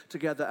 pressed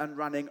together, and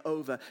running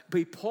over.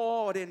 Be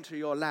poured into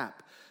your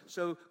lap.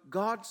 So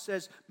God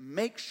says,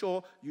 make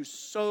sure you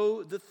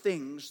sow the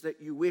things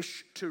that you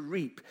wish to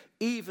reap,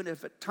 even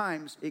if at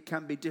times it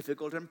can be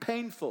difficult and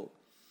painful.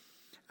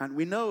 And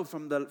we know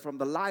from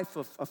the life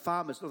of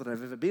farmers, not that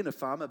I've ever been a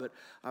farmer, but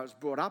I was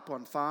brought up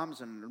on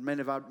farms, and many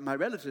of my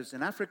relatives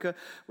in Africa,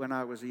 when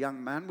I was a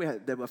young man,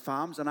 there were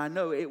farms, and I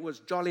know it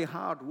was jolly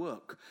hard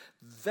work.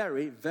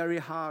 Very, very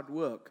hard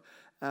work.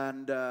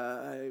 And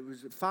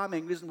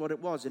farming isn't what it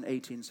was in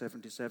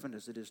 1877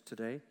 as it is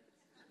today.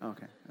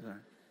 Okay, all right.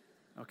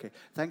 Okay,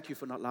 thank you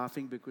for not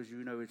laughing, because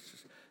you know it's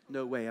just,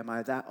 no way am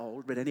I that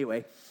old. But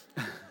anyway,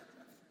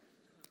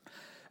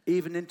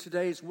 even in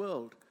today's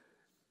world,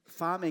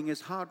 farming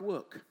is hard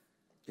work.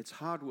 It's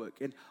hard work,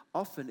 and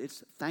often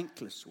it's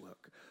thankless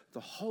work.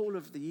 The whole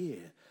of the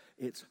year,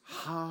 it's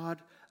hard,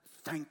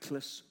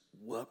 thankless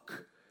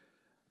work.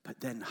 But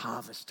then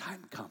harvest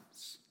time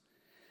comes.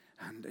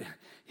 And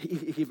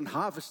even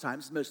harvest time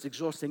is the most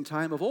exhausting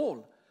time of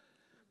all.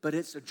 But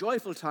it's a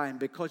joyful time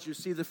because you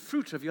see the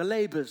fruit of your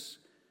labors,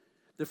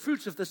 the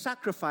fruits of the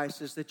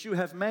sacrifices that you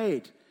have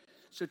made.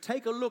 So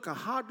take a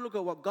hard look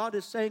at what God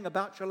is saying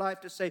about your life,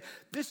 to say,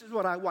 this is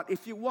what I want.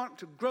 If you want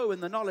to grow in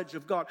the knowledge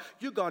of God,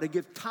 you've got to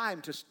give time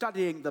to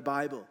studying the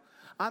Bible.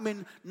 I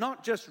mean,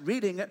 not just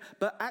reading it,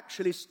 but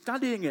actually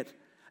studying it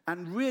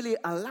and really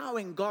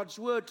allowing God's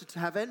word to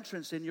have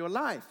entrance in your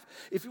life.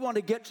 If you want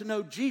to get to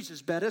know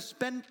Jesus better,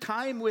 spend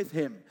time with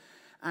him.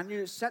 And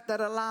you set that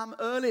alarm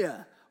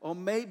earlier. Or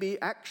maybe,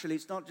 actually,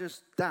 it's not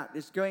just that.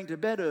 It's going to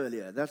bed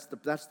earlier. That's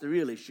the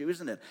real issue,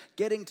 isn't it?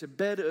 Getting to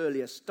bed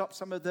earlier. Stop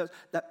some of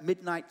that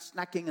midnight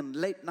snacking and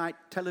late night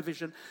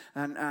television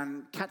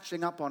and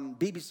catching up on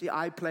BBC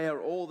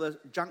iPlayer, all the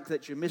junk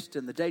that you missed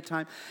in the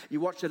daytime. You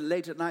watch it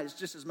late at night. It's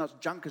just as much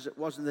junk as it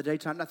was in the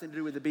daytime. Nothing to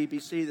do with the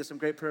BBC. There's some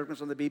great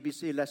programs on the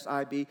BBC, lest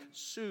I be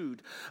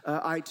sued.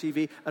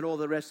 ITV and all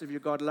the rest of you.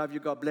 God love you.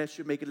 God bless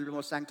you. Make it a little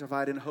more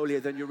sanctified and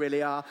holier than you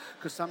really are.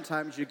 Because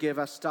sometimes you give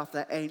us stuff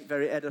that ain't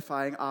very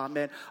edifying.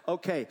 Amen.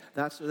 Okay,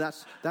 that's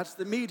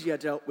the media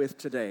dealt with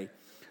today.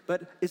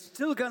 But it's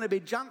still going to be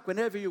junk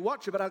whenever you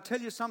watch it. But I'll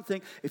tell you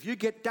something. If you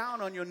get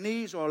down on your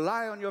knees or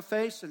lie on your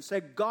face and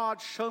say,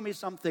 God, show me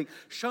something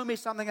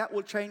that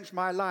will change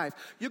my life.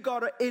 You've got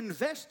to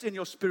invest in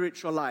your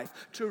spiritual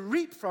life to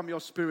reap from your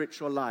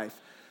spiritual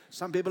life.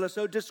 Some people are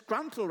so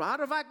disgruntled. What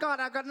have I got?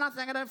 I've got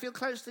nothing. I don't feel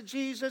close to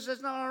Jesus.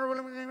 There's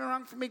nothing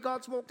wrong for me.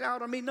 God's walked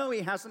out on me. No,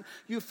 he hasn't.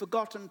 You've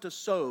forgotten to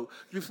sow.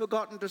 You've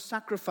forgotten to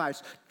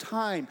sacrifice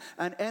time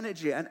and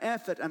energy and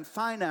effort and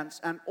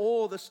finance and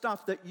all the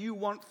stuff that you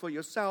want for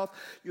yourself.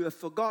 You have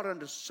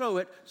forgotten to sow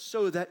it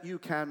so that you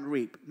can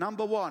reap.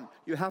 Number one,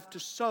 you have to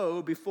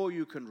sow before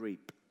you can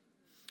reap.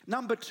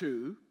 Number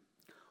two,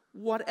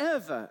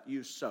 whatever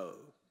you sow,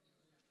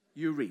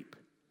 you reap.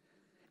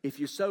 If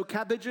you sow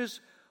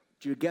cabbages,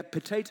 do you get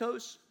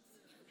potatoes?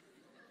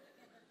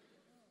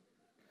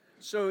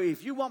 So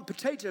if you want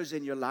potatoes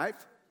in your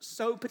life,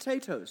 sow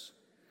potatoes.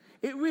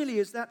 It really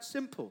is that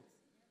simple.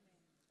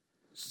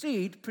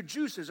 Seed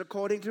produces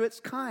according to its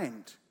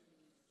kind.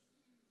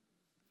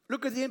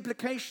 Look at the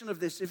implication of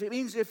this. If it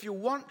means if you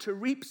want to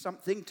reap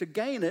something, to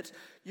gain it,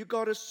 you've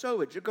got to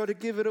sow it. You've got to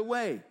give it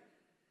away.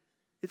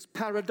 It's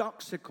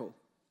paradoxical.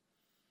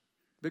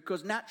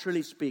 Because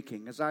naturally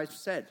speaking, as I've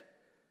said,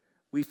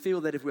 we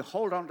feel that if we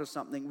hold on to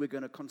something, we're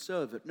going to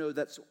conserve it. No,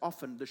 that's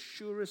often the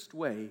surest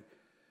way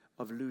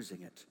of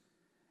losing it.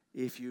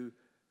 If you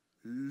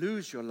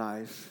lose your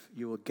life,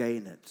 you will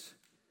gain it.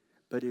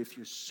 But if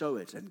you sow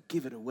it and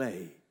give it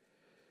away,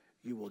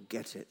 you will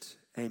get it.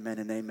 Amen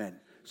and amen.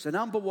 So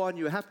number one,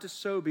 you have to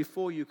sow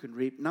before you can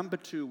reap. Number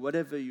two,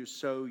 whatever you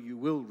sow, you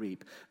will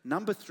reap.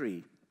 Number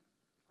three,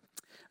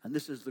 and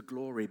this is the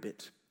glory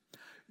bit,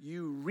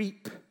 you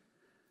reap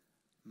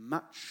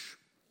much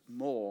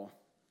more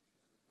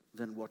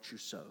than what you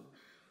sow.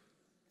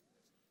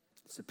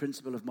 It's the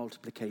principle of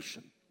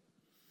multiplication.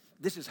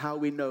 This is how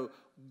we know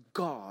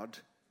God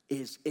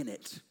is in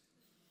it.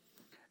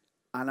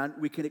 And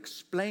we can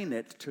explain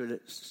it to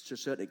a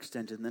certain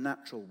extent in the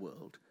natural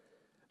world.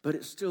 But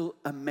it's still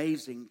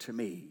amazing to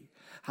me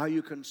how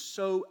you can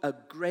sow a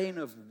grain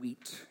of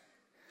wheat,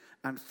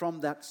 and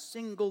from that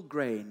single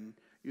grain,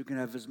 you can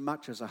have as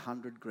much as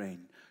 100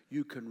 grain.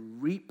 You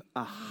can reap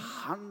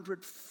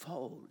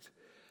 100-fold.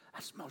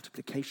 That's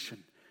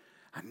multiplication.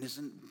 And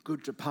isn't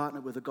good to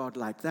partner with a God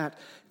like that?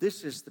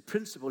 This is the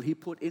principle he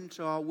put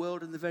into our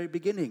world in the very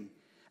beginning.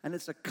 And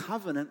it's a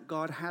covenant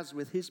God has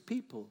with his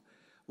people.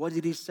 What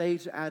did he say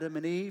to Adam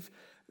and Eve?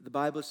 The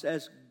Bible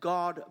says,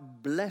 God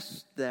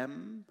blessed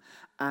them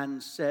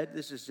and said,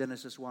 this is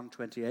Genesis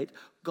 1:28,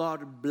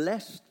 God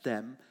blessed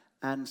them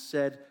and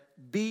said,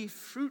 be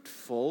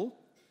fruitful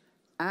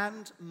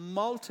and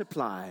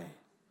multiply.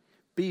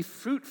 Be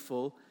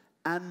fruitful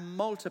and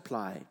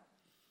multiply.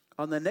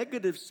 On the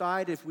negative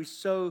side, if we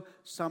sow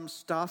some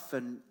stuff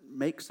and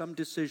make some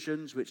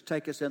decisions which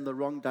take us in the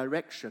wrong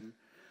direction,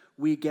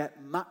 we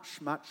get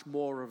much, much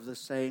more of the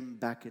same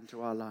back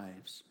into our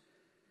lives.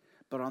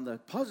 But on the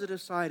positive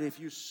side, if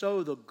you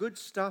sow the good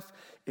stuff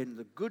in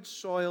the good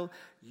soil,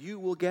 you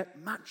will get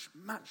much,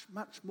 much,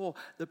 much more.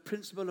 The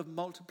principle of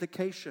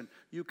multiplication.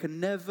 You can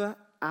never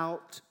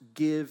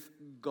outgive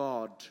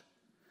God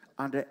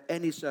under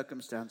any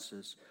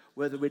circumstances,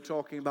 whether we're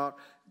talking about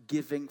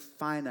giving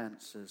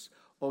finances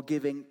or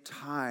giving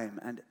time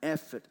and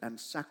effort and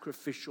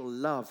sacrificial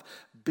love,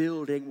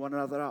 building one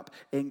another up,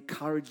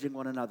 encouraging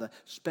one another,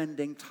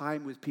 spending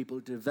time with people,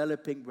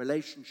 developing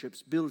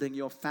relationships, building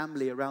your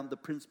family around the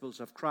principles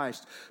of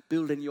Christ,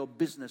 building your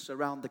business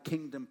around the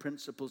kingdom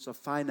principles of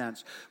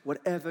finance.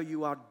 Whatever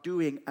you are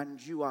doing and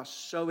you are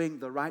sowing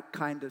the right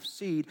kind of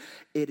seed,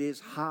 it is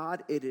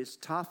hard, it is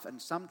tough,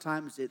 and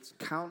sometimes it's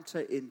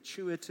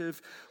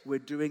counterintuitive. We're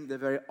doing the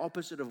very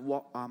opposite of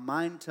what our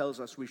mind tells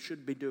us we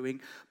should be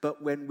doing.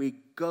 But when we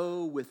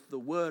go with the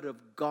word of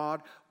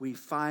God, we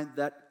find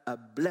that a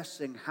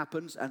blessing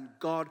happens and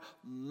God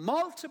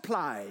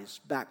multiplies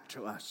back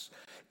to us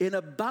in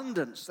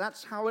abundance.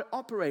 That's how it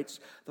operates.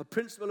 The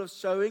principle of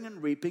sowing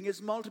and reaping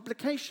is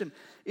multiplication.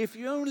 If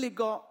you only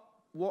got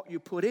what you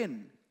put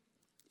in,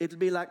 it'll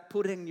be like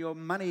putting your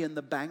money in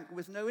the bank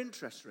with no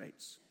interest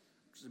rates,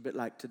 which is a bit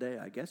like today,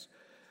 I guess.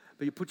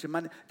 But you put your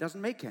money, it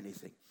doesn't make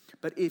anything.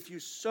 But if you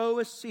sow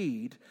a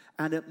seed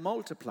and it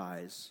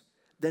multiplies,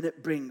 then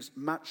it brings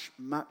much,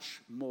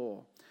 much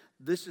more.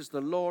 This is the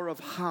law of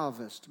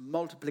harvest,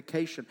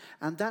 multiplication.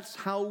 And that's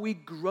how we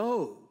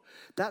grow.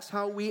 That's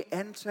how we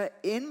enter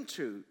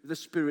into the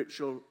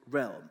spiritual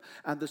realm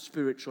and the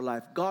spiritual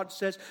life. God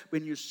says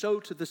when you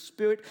sow to the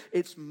Spirit,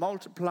 it's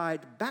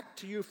multiplied back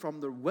to you from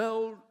the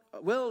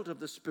world of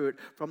the Spirit,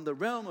 from the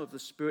realm of the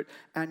Spirit,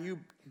 and you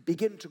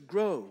begin to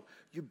grow.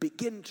 You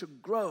begin to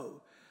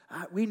grow.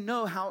 We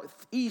know how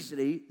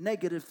easily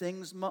negative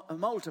things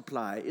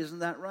multiply. Isn't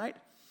that right?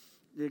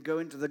 You go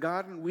into the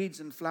garden, weeds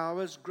and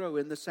flowers grow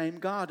in the same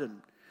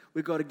garden.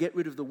 We've got to get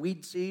rid of the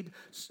weed seed,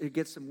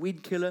 get some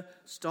weed killer,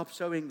 stop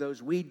sowing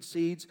those weed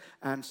seeds,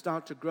 and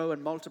start to grow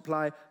and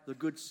multiply the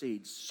good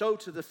seeds. Sow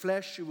to the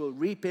flesh, you will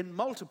reap in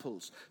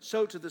multiples.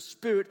 Sow to the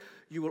Spirit,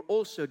 you will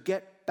also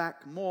get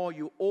back more.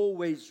 You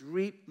always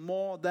reap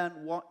more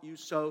than what you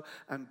sow,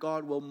 and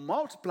God will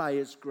multiply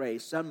His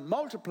grace and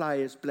multiply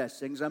His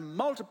blessings and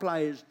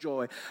multiply His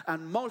joy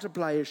and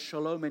multiply His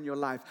shalom in your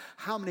life.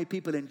 How many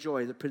people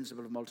enjoy the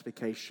principle of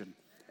multiplication?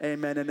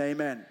 Amen and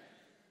amen.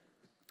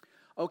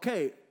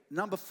 Okay,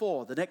 number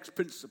 4, the next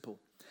principle.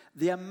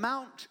 The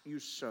amount you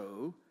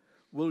sow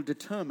will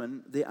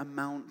determine the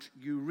amount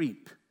you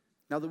reap.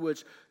 In other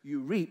words, you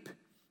reap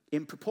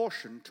in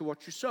proportion to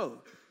what you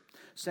sow.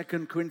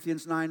 2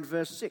 Corinthians 9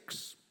 verse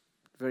 6,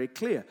 very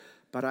clear.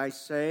 But I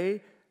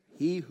say,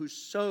 he who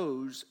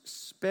sows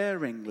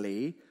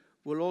sparingly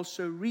will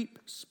also reap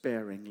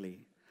sparingly.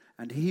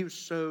 And he who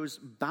sows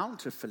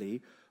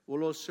bountifully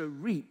will also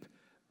reap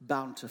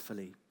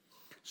bountifully.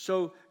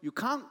 So you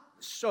can't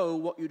sow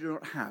what you do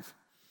not have.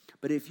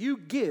 But if you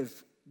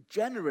give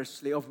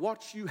generously of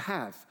what you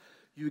have,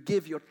 you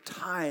give your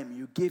time,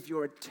 you give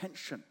your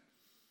attention.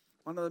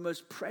 One of the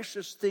most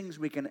precious things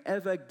we can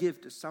ever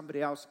give to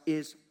somebody else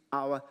is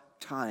our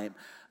time.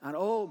 And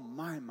oh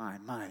my,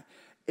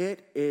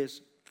 it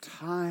is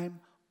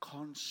time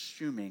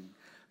consuming.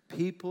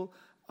 People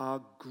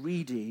are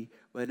greedy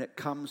when it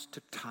comes to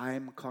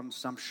time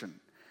consumption.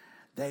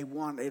 They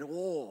want it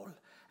all.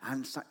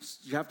 And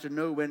you have to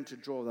know when to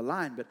draw the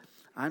line. But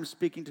I'm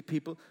speaking to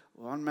people.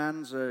 One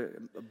man's a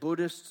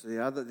Buddhist. The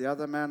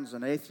other man's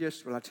an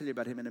atheist. Well, I'll tell you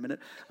about him in a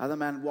minute. Other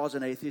man was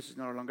an atheist. He's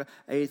no longer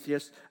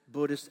atheist,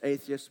 Buddhist,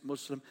 atheist,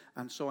 Muslim,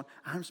 and so on.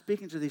 I'm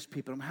speaking to these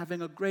people. I'm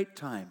having a great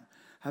time.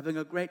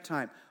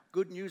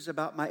 Good news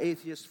about my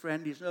atheist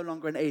friend. He's no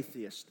longer an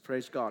atheist.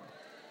 Praise God.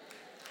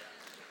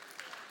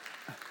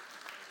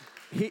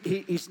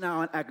 He's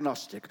now an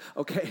agnostic.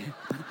 Okay.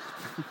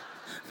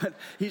 But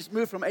he's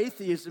moved from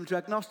atheism to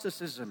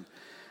agnosticism.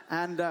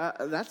 And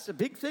that's a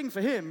big thing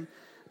for him.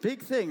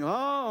 Big thing.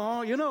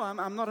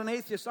 I'm not an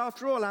atheist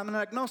after all. I'm an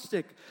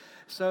agnostic.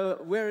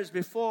 So whereas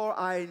before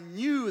I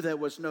knew there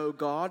was no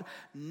God,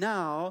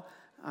 now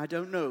I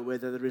don't know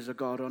whether there is a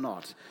God or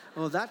not.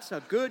 Well, that's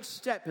a good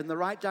step in the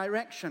right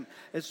direction,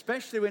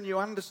 especially when you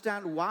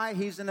understand why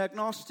he's an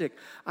agnostic.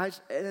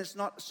 It's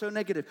not so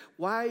negative.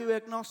 Why are you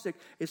agnostic?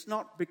 It's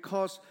not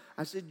because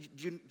I said,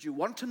 do you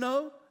want to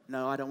know?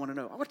 No, I don't want to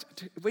know.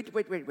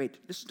 Wait.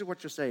 Listen to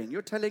what you're saying.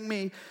 You're telling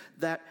me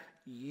that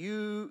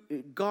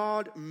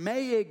God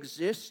may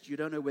exist. You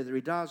don't know whether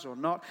he does or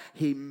not.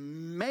 He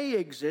may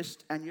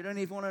exist, and you don't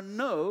even want to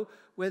know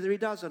whether he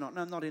does or not.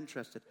 No, I'm not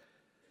interested.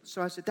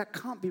 So I said, that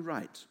can't be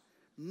right.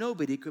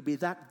 Nobody could be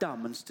that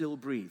dumb and still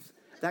breathe.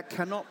 That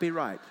cannot be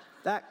right.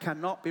 That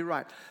cannot be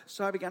right.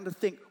 So I began to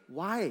think,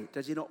 why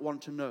does he not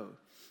want to know?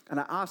 And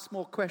I asked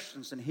more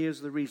questions, and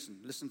here's the reason.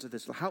 Listen to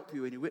this. It'll help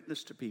you when you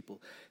witness to people.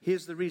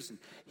 Here's the reason.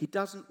 He's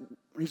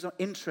not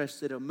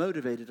interested or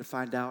motivated to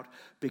find out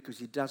because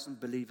he doesn't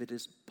believe it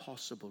is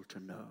possible to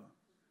know.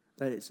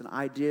 That it's an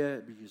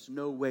idea, but there's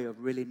no way of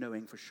really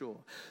knowing for sure.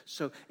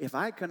 So if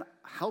I can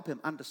help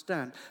him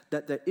understand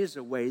that there is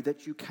a way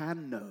that you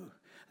can know,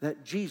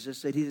 that Jesus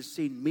said, he has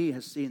seen me,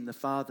 has seen the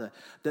Father.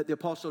 That the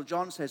Apostle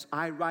John says,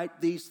 I write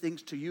these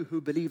things to you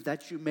who believe,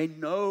 that you may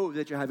know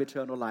that you have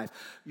eternal life.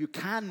 You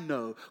can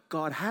know.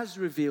 God has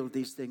revealed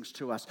these things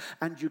to us.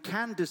 And you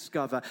can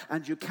discover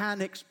and you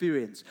can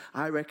experience.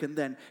 I reckon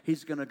then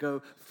he's going to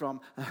go from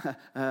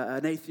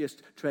an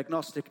atheist to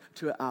agnostic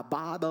to a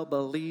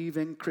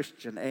Bible-believing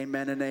Christian.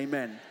 Amen and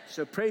amen.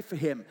 So pray for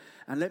him.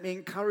 And let me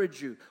encourage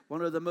you,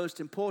 one of the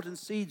most important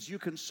seeds you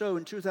can sow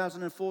in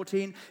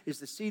 2014 is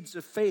the seeds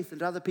of faith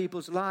into other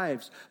people's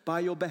lives,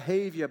 by your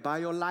behavior, by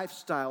your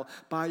lifestyle,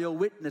 by your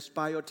witness,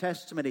 by your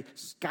testimony.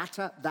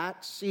 Scatter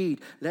that seed.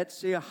 Let's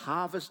see a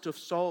harvest of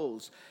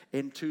souls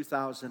in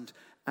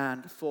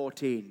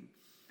 2014.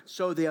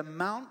 So the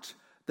amount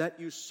that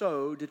you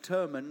sow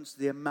determines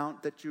the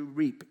amount that you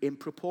reap in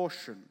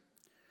proportion.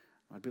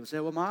 People say,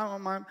 well,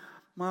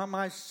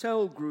 my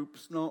cell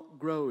group's not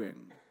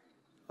growing.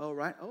 All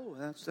right. Oh,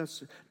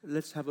 that's.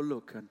 Let's have a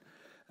look. And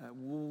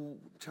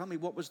tell me,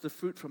 what was the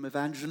fruit from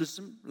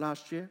evangelism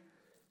last year?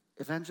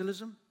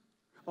 Evangelism?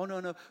 Oh,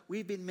 no.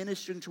 We've been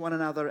ministering to one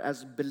another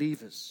as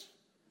believers.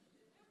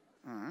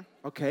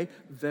 Okay,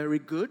 very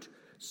good.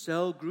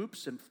 Cell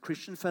groups and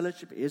Christian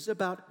fellowship is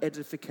about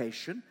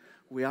edification.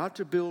 We are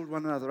to build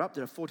one another up.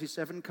 There are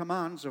 47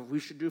 commands of we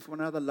should do for one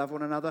another, love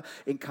one another,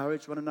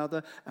 encourage one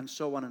another, and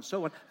so on and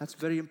so on. That's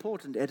very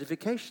important.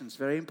 Edification is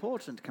very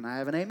important. Can I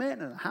have an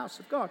amen in the house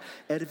of God?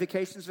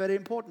 Edification is very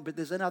important, but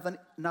there's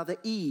another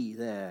E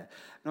there.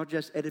 Not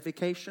just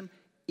edification,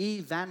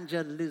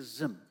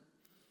 evangelism.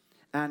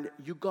 And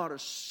you got to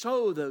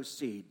sow those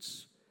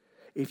seeds.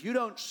 If you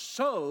don't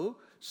sow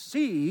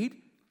seed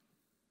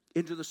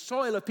into the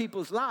soil of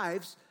people's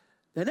lives,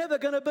 they're never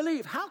going to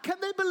believe. How can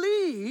they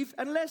believe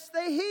unless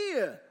they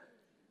hear?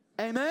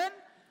 Amen?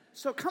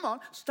 So come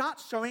on, start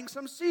sowing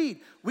some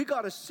seed. We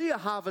got to see a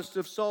harvest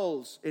of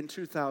souls in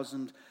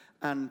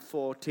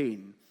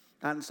 2014.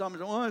 And some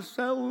say, my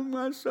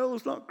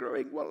soul's not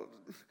growing. Well,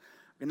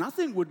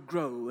 nothing would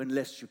grow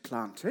unless you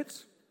plant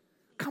it.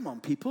 Come on,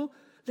 people.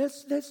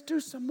 Let's do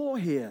some more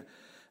here.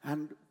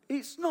 And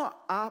it's not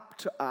up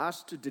to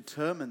us to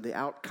determine the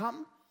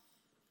outcome.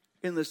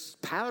 In this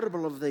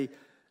parable of the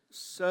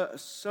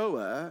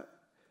sower,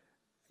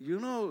 you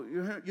know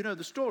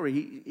the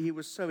story. He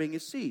was sowing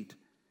his seed,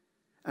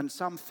 and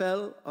some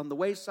fell on the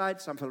wayside,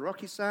 some fell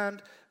rocky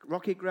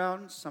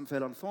ground, some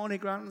fell on thorny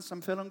ground, and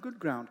some fell on good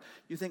ground.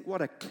 You think,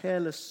 what a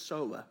careless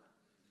sower!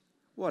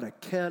 What a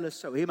careless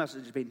sower! He must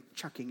have just been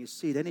chucking his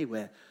seed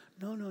anywhere.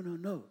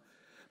 No.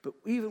 But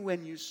even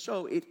when you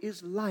sow, it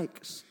is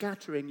like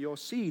scattering your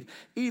seed.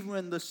 Even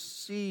when the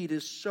seed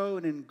is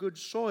sown in good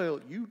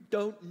soil, you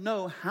don't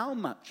know how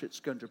much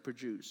it's going to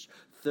produce.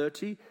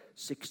 30,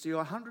 60,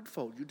 or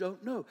 100-fold. You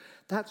don't know.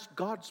 That's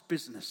God's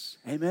business.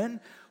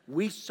 Amen?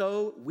 We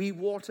sow, we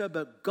water,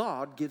 but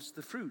God gives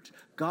the fruit.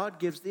 God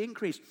gives the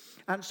increase.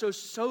 And so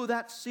sow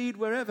that seed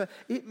wherever.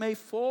 It may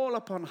fall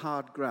upon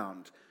hard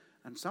ground.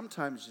 And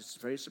sometimes it's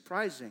very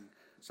surprising.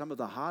 Some of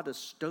the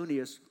hardest,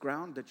 stoniest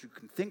ground that you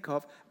can think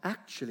of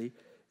actually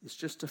is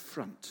just a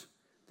front.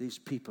 These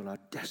people are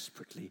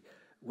desperately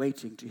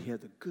waiting to hear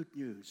the good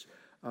news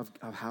of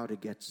how to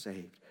get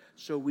saved.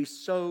 So we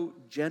sow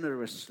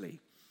generously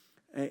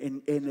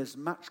in as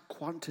much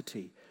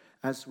quantity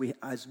as we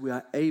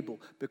are able,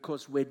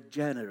 because we're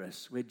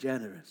generous. We're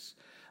generous.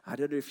 I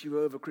don't know if you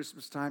were over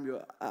Christmas time,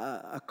 you're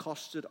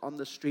accosted on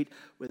the street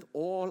with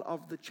all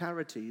of the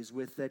charities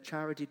with their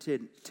charity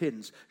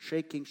tins,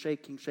 shaking.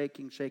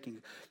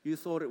 You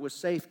thought it was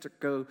safe to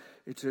go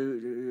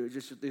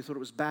you thought it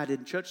was bad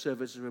in church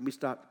services when we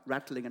start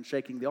rattling and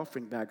shaking the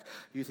offering bags.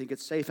 You think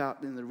it's safe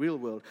out in the real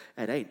world.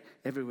 It ain't.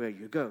 Everywhere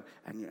you go.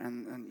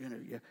 And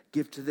you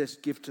give to this,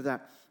 give to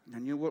that.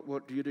 And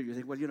what do? You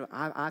think, well,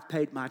 I've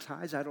paid my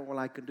tithes. I don't know what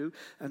I can do.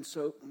 And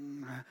so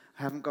I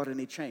haven't got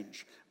any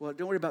change. Well,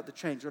 don't worry about the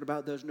change. What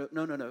about those notes?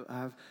 No. I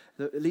have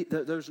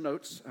those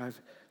notes.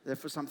 They're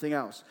for something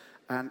else.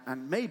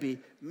 And maybe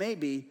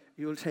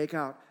you'll take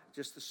out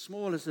just the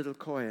smallest little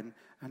coin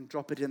and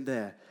drop it in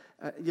there.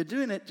 You're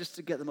doing it just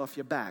to get them off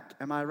your back.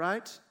 Am I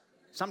right?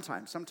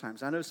 Sometimes.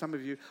 I know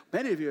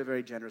many of you are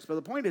very generous. But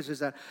the point is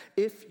that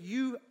if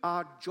you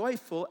are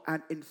joyful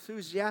and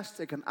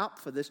enthusiastic and up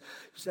for this,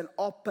 it's an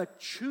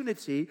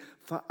opportunity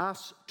for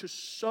us to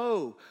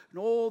sow. And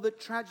all the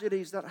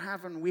tragedies that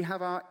happen, we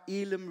have our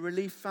Elim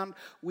Relief Fund.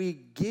 We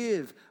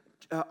give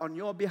on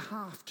your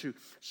behalf to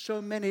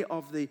so many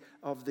of the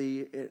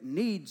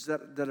needs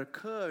that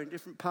occur in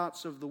different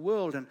parts of the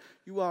world. And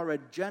you are a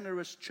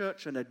generous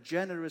church and a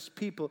generous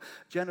people.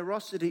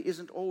 Generosity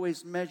isn't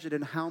always measured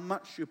in how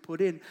much you put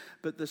in,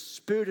 but the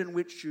spirit in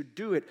which you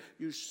do it.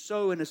 You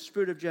sow in a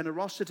spirit of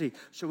generosity.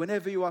 So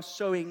whenever you are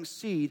sowing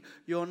seed,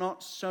 you're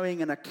not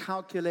sowing in a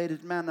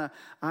calculated manner.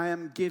 I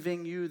am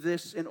giving you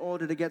this in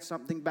order to get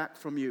something back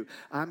from you.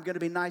 I'm going to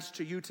be nice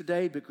to you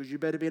today because you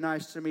better be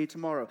nice to me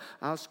tomorrow.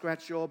 I'll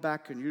scratch your back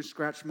back and you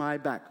scratch my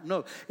back.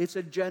 No, it's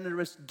a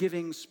generous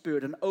giving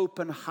spirit, an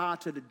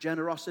open-hearted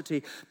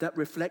generosity that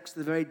reflects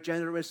the very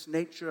generous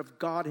nature of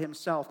God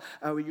himself.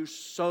 Where you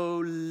sow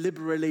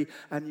liberally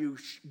and you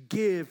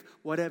give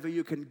whatever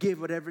you can give,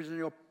 whatever is in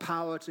your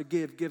power to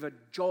give. Give a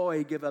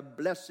joy, give a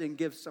blessing,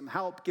 give some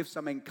help, give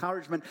some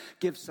encouragement,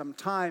 give some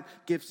time,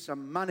 give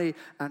some money,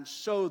 and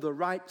sow the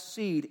right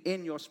seed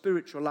in your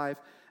spiritual life,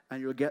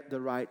 and you'll get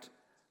the right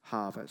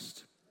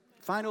harvest.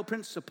 Final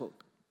principle.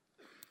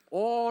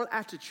 All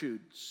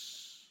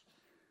attitudes,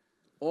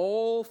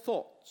 all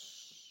thoughts,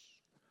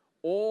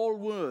 all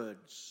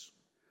words,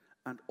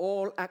 and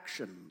all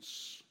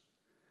actions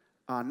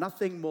are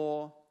nothing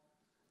more,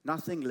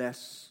 nothing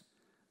less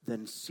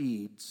than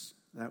seeds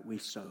that we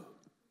sow.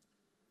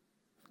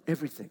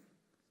 Everything.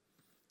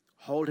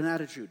 Hold an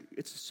attitude.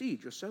 It's a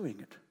seed. You're sowing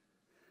it.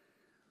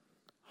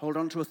 Hold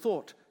on to a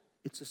thought.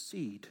 It's a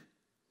seed.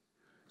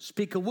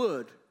 Speak a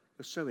word.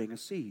 You're sowing a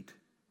seed.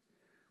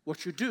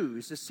 What you do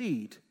is a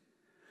seed.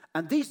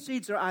 And these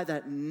seeds are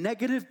either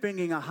negative,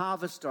 bringing a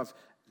harvest of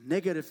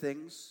negative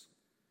things,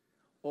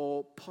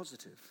 or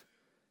positive,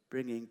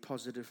 bringing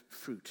positive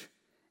fruit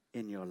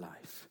in your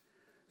life.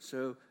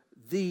 So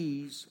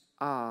these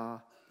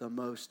are the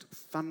most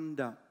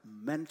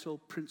fundamental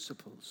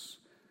principles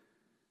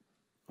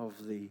of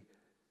the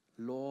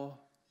law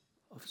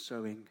of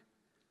sowing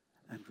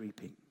and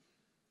reaping.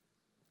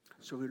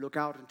 So we look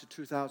out into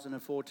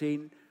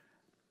 2014.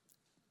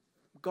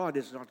 God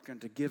is not going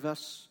to give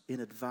us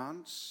in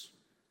advance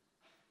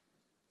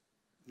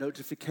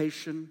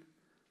notification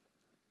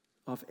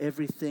of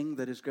everything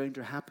that is going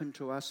to happen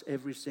to us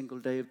every single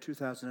day of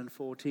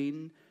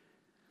 2014.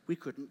 We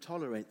couldn't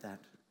tolerate that.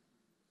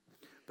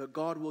 But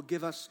God will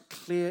give us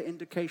clear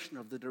indication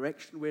of the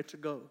direction we're to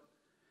go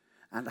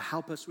and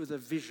help us with a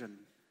vision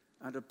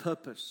and a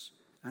purpose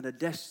and a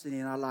destiny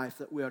in our life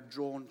that we are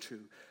drawn to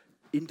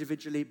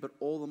individually, but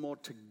all the more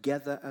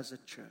together as a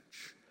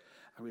church.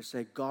 And we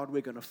say, God,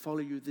 we're going to follow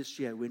you this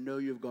year. We know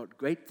you've got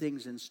great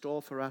things in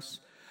store for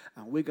us,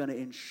 and we're going to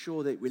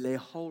ensure that we lay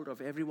hold of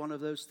every one of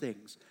those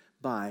things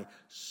by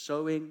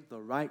sowing the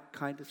right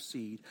kind of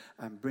seed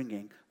and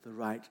bringing the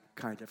right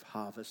kind of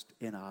harvest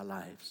in our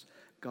lives.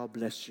 God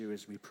bless you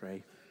as we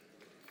pray.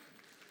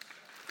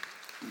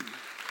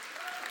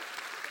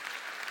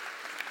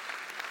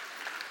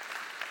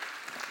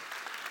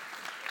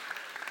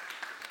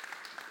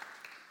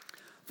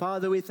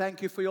 Father, we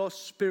thank you for your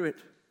Spirit.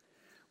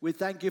 We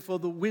thank you for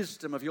the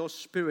wisdom of your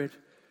Spirit.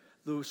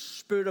 The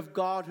Spirit of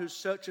God who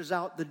searches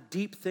out the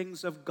deep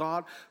things of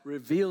God,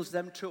 reveals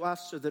them to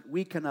us so that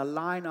we can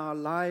align our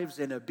lives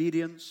in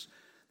obedience,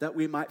 that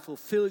we might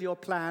fulfill your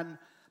plan,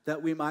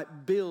 that we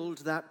might build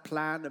that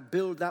plan and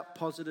build that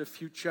positive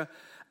future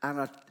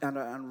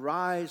and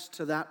rise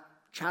to that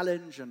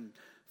challenge and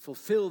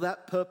fulfill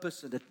that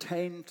purpose and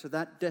attain to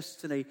that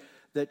destiny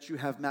that you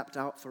have mapped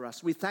out for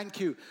us. We thank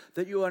you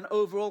that you are in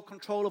overall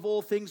control of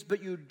all things,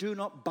 but you do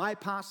not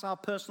bypass our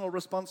personal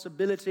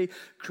responsibility,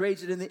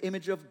 created in the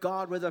image of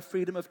God with a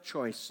freedom of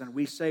choice. And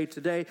we say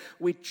today,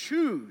 we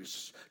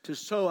choose to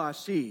sow our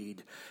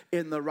seed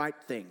in the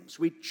right things.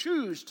 We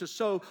choose to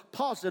sow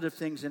positive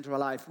things into our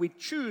life. We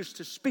choose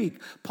to speak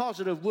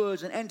positive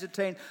words and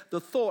entertain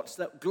the thoughts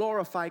that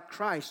glorify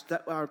Christ,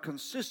 that are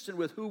consistent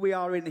with who we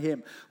are in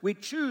him. We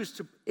choose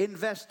to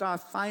invest our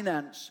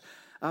finance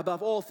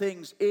above all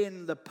things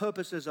in the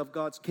purposes of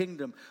God's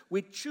kingdom.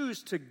 We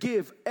choose to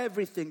give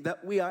everything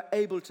that we are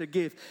able to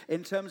give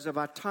in terms of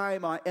our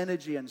time, our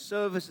energy, and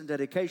service and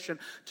dedication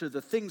to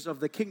the things of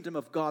the kingdom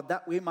of God,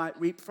 that we might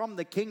reap from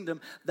the kingdom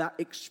that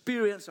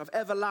experience of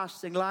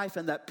everlasting life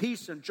and that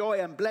peace and joy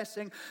and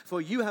blessing. For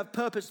you have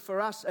purposed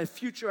for us a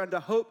future and a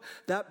hope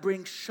that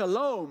brings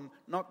shalom,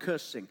 not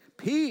cursing.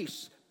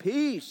 Peace,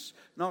 peace,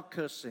 not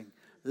cursing.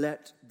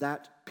 Let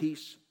that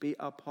peace be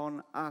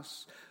upon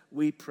us,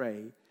 we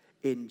pray.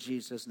 In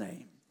Jesus'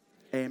 name.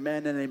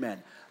 Amen and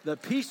amen. The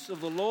peace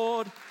of the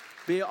Lord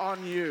be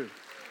on you.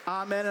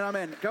 Amen and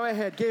amen. Go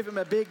ahead. Give him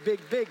a big, big,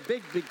 big,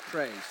 big, big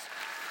praise.